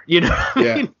doing here? You know? What I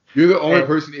Yeah. mean? You're the only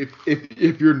person.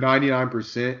 If you're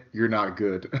 99%, you're not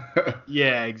good.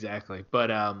 Yeah, exactly. But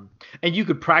and you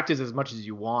could practice as much as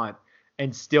you want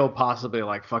and still possibly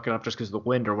like fuck it up just because of the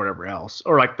wind or whatever else,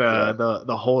 or like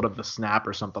the hold of the snap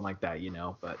or something like that.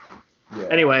 But Yeah.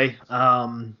 anyway,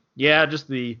 yeah, just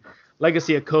the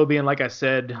legacy of Kobe, and like I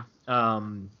said,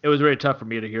 it was really tough for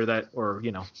me to hear that, or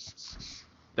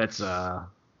that's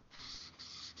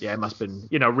yeah, it must have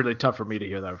been really tough for me to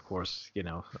hear that, of course,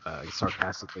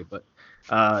 sarcastically, but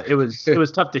it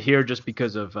was tough to hear just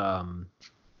because of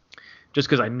just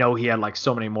because I know he had like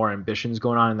so many more ambitions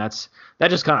going on, and that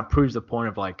just kind of proves the point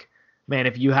of like, man,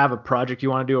 if you have a project you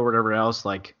want to do or whatever else,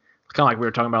 like kind of like we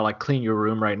were talking about, like clean your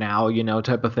room right now,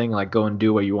 type of thing, like go and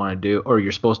do what you want to do or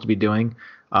you're supposed to be doing.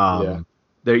 Yeah.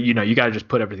 There, you got to just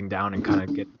put everything down and kind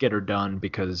of get her done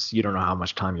because you don't know how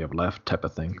much time you have left, type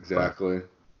of thing. Exactly.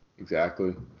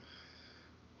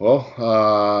 Well,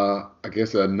 I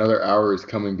guess another hour is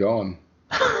come and gone.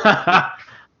 Yeah,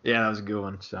 that was a good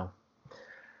one. So,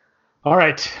 all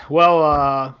right.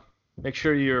 Well, make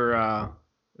sure you're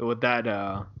with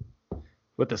that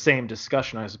with the same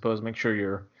discussion, I suppose. Make sure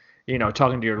you're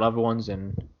talking to your loved ones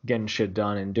and getting shit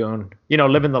done and doing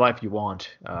living the life you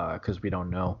want, because we don't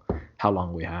know how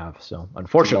long we have. So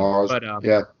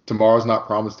unfortunately, Tomorrow's not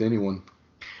promised to anyone.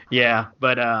 Yeah,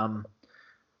 but on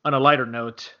a lighter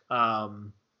note,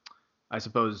 I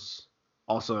suppose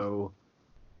also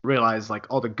realize like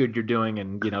all the good you're doing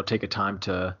and take a time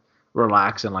to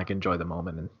relax and like enjoy the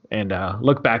moment and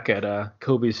look back at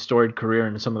Kobe's storied career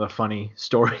and some of the funny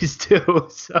stories too.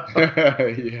 So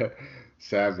Yeah,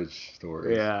 savage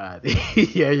stories. yeah,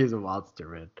 yeah, he's a monster,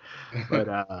 man. But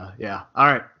yeah, all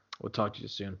right, we'll talk to you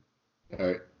soon. All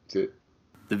right, that's it.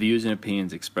 The views and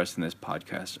opinions expressed in this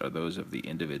podcast are those of the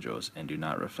individuals and do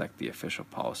not reflect the official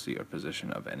policy or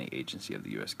position of any agency of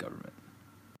the U.S. government.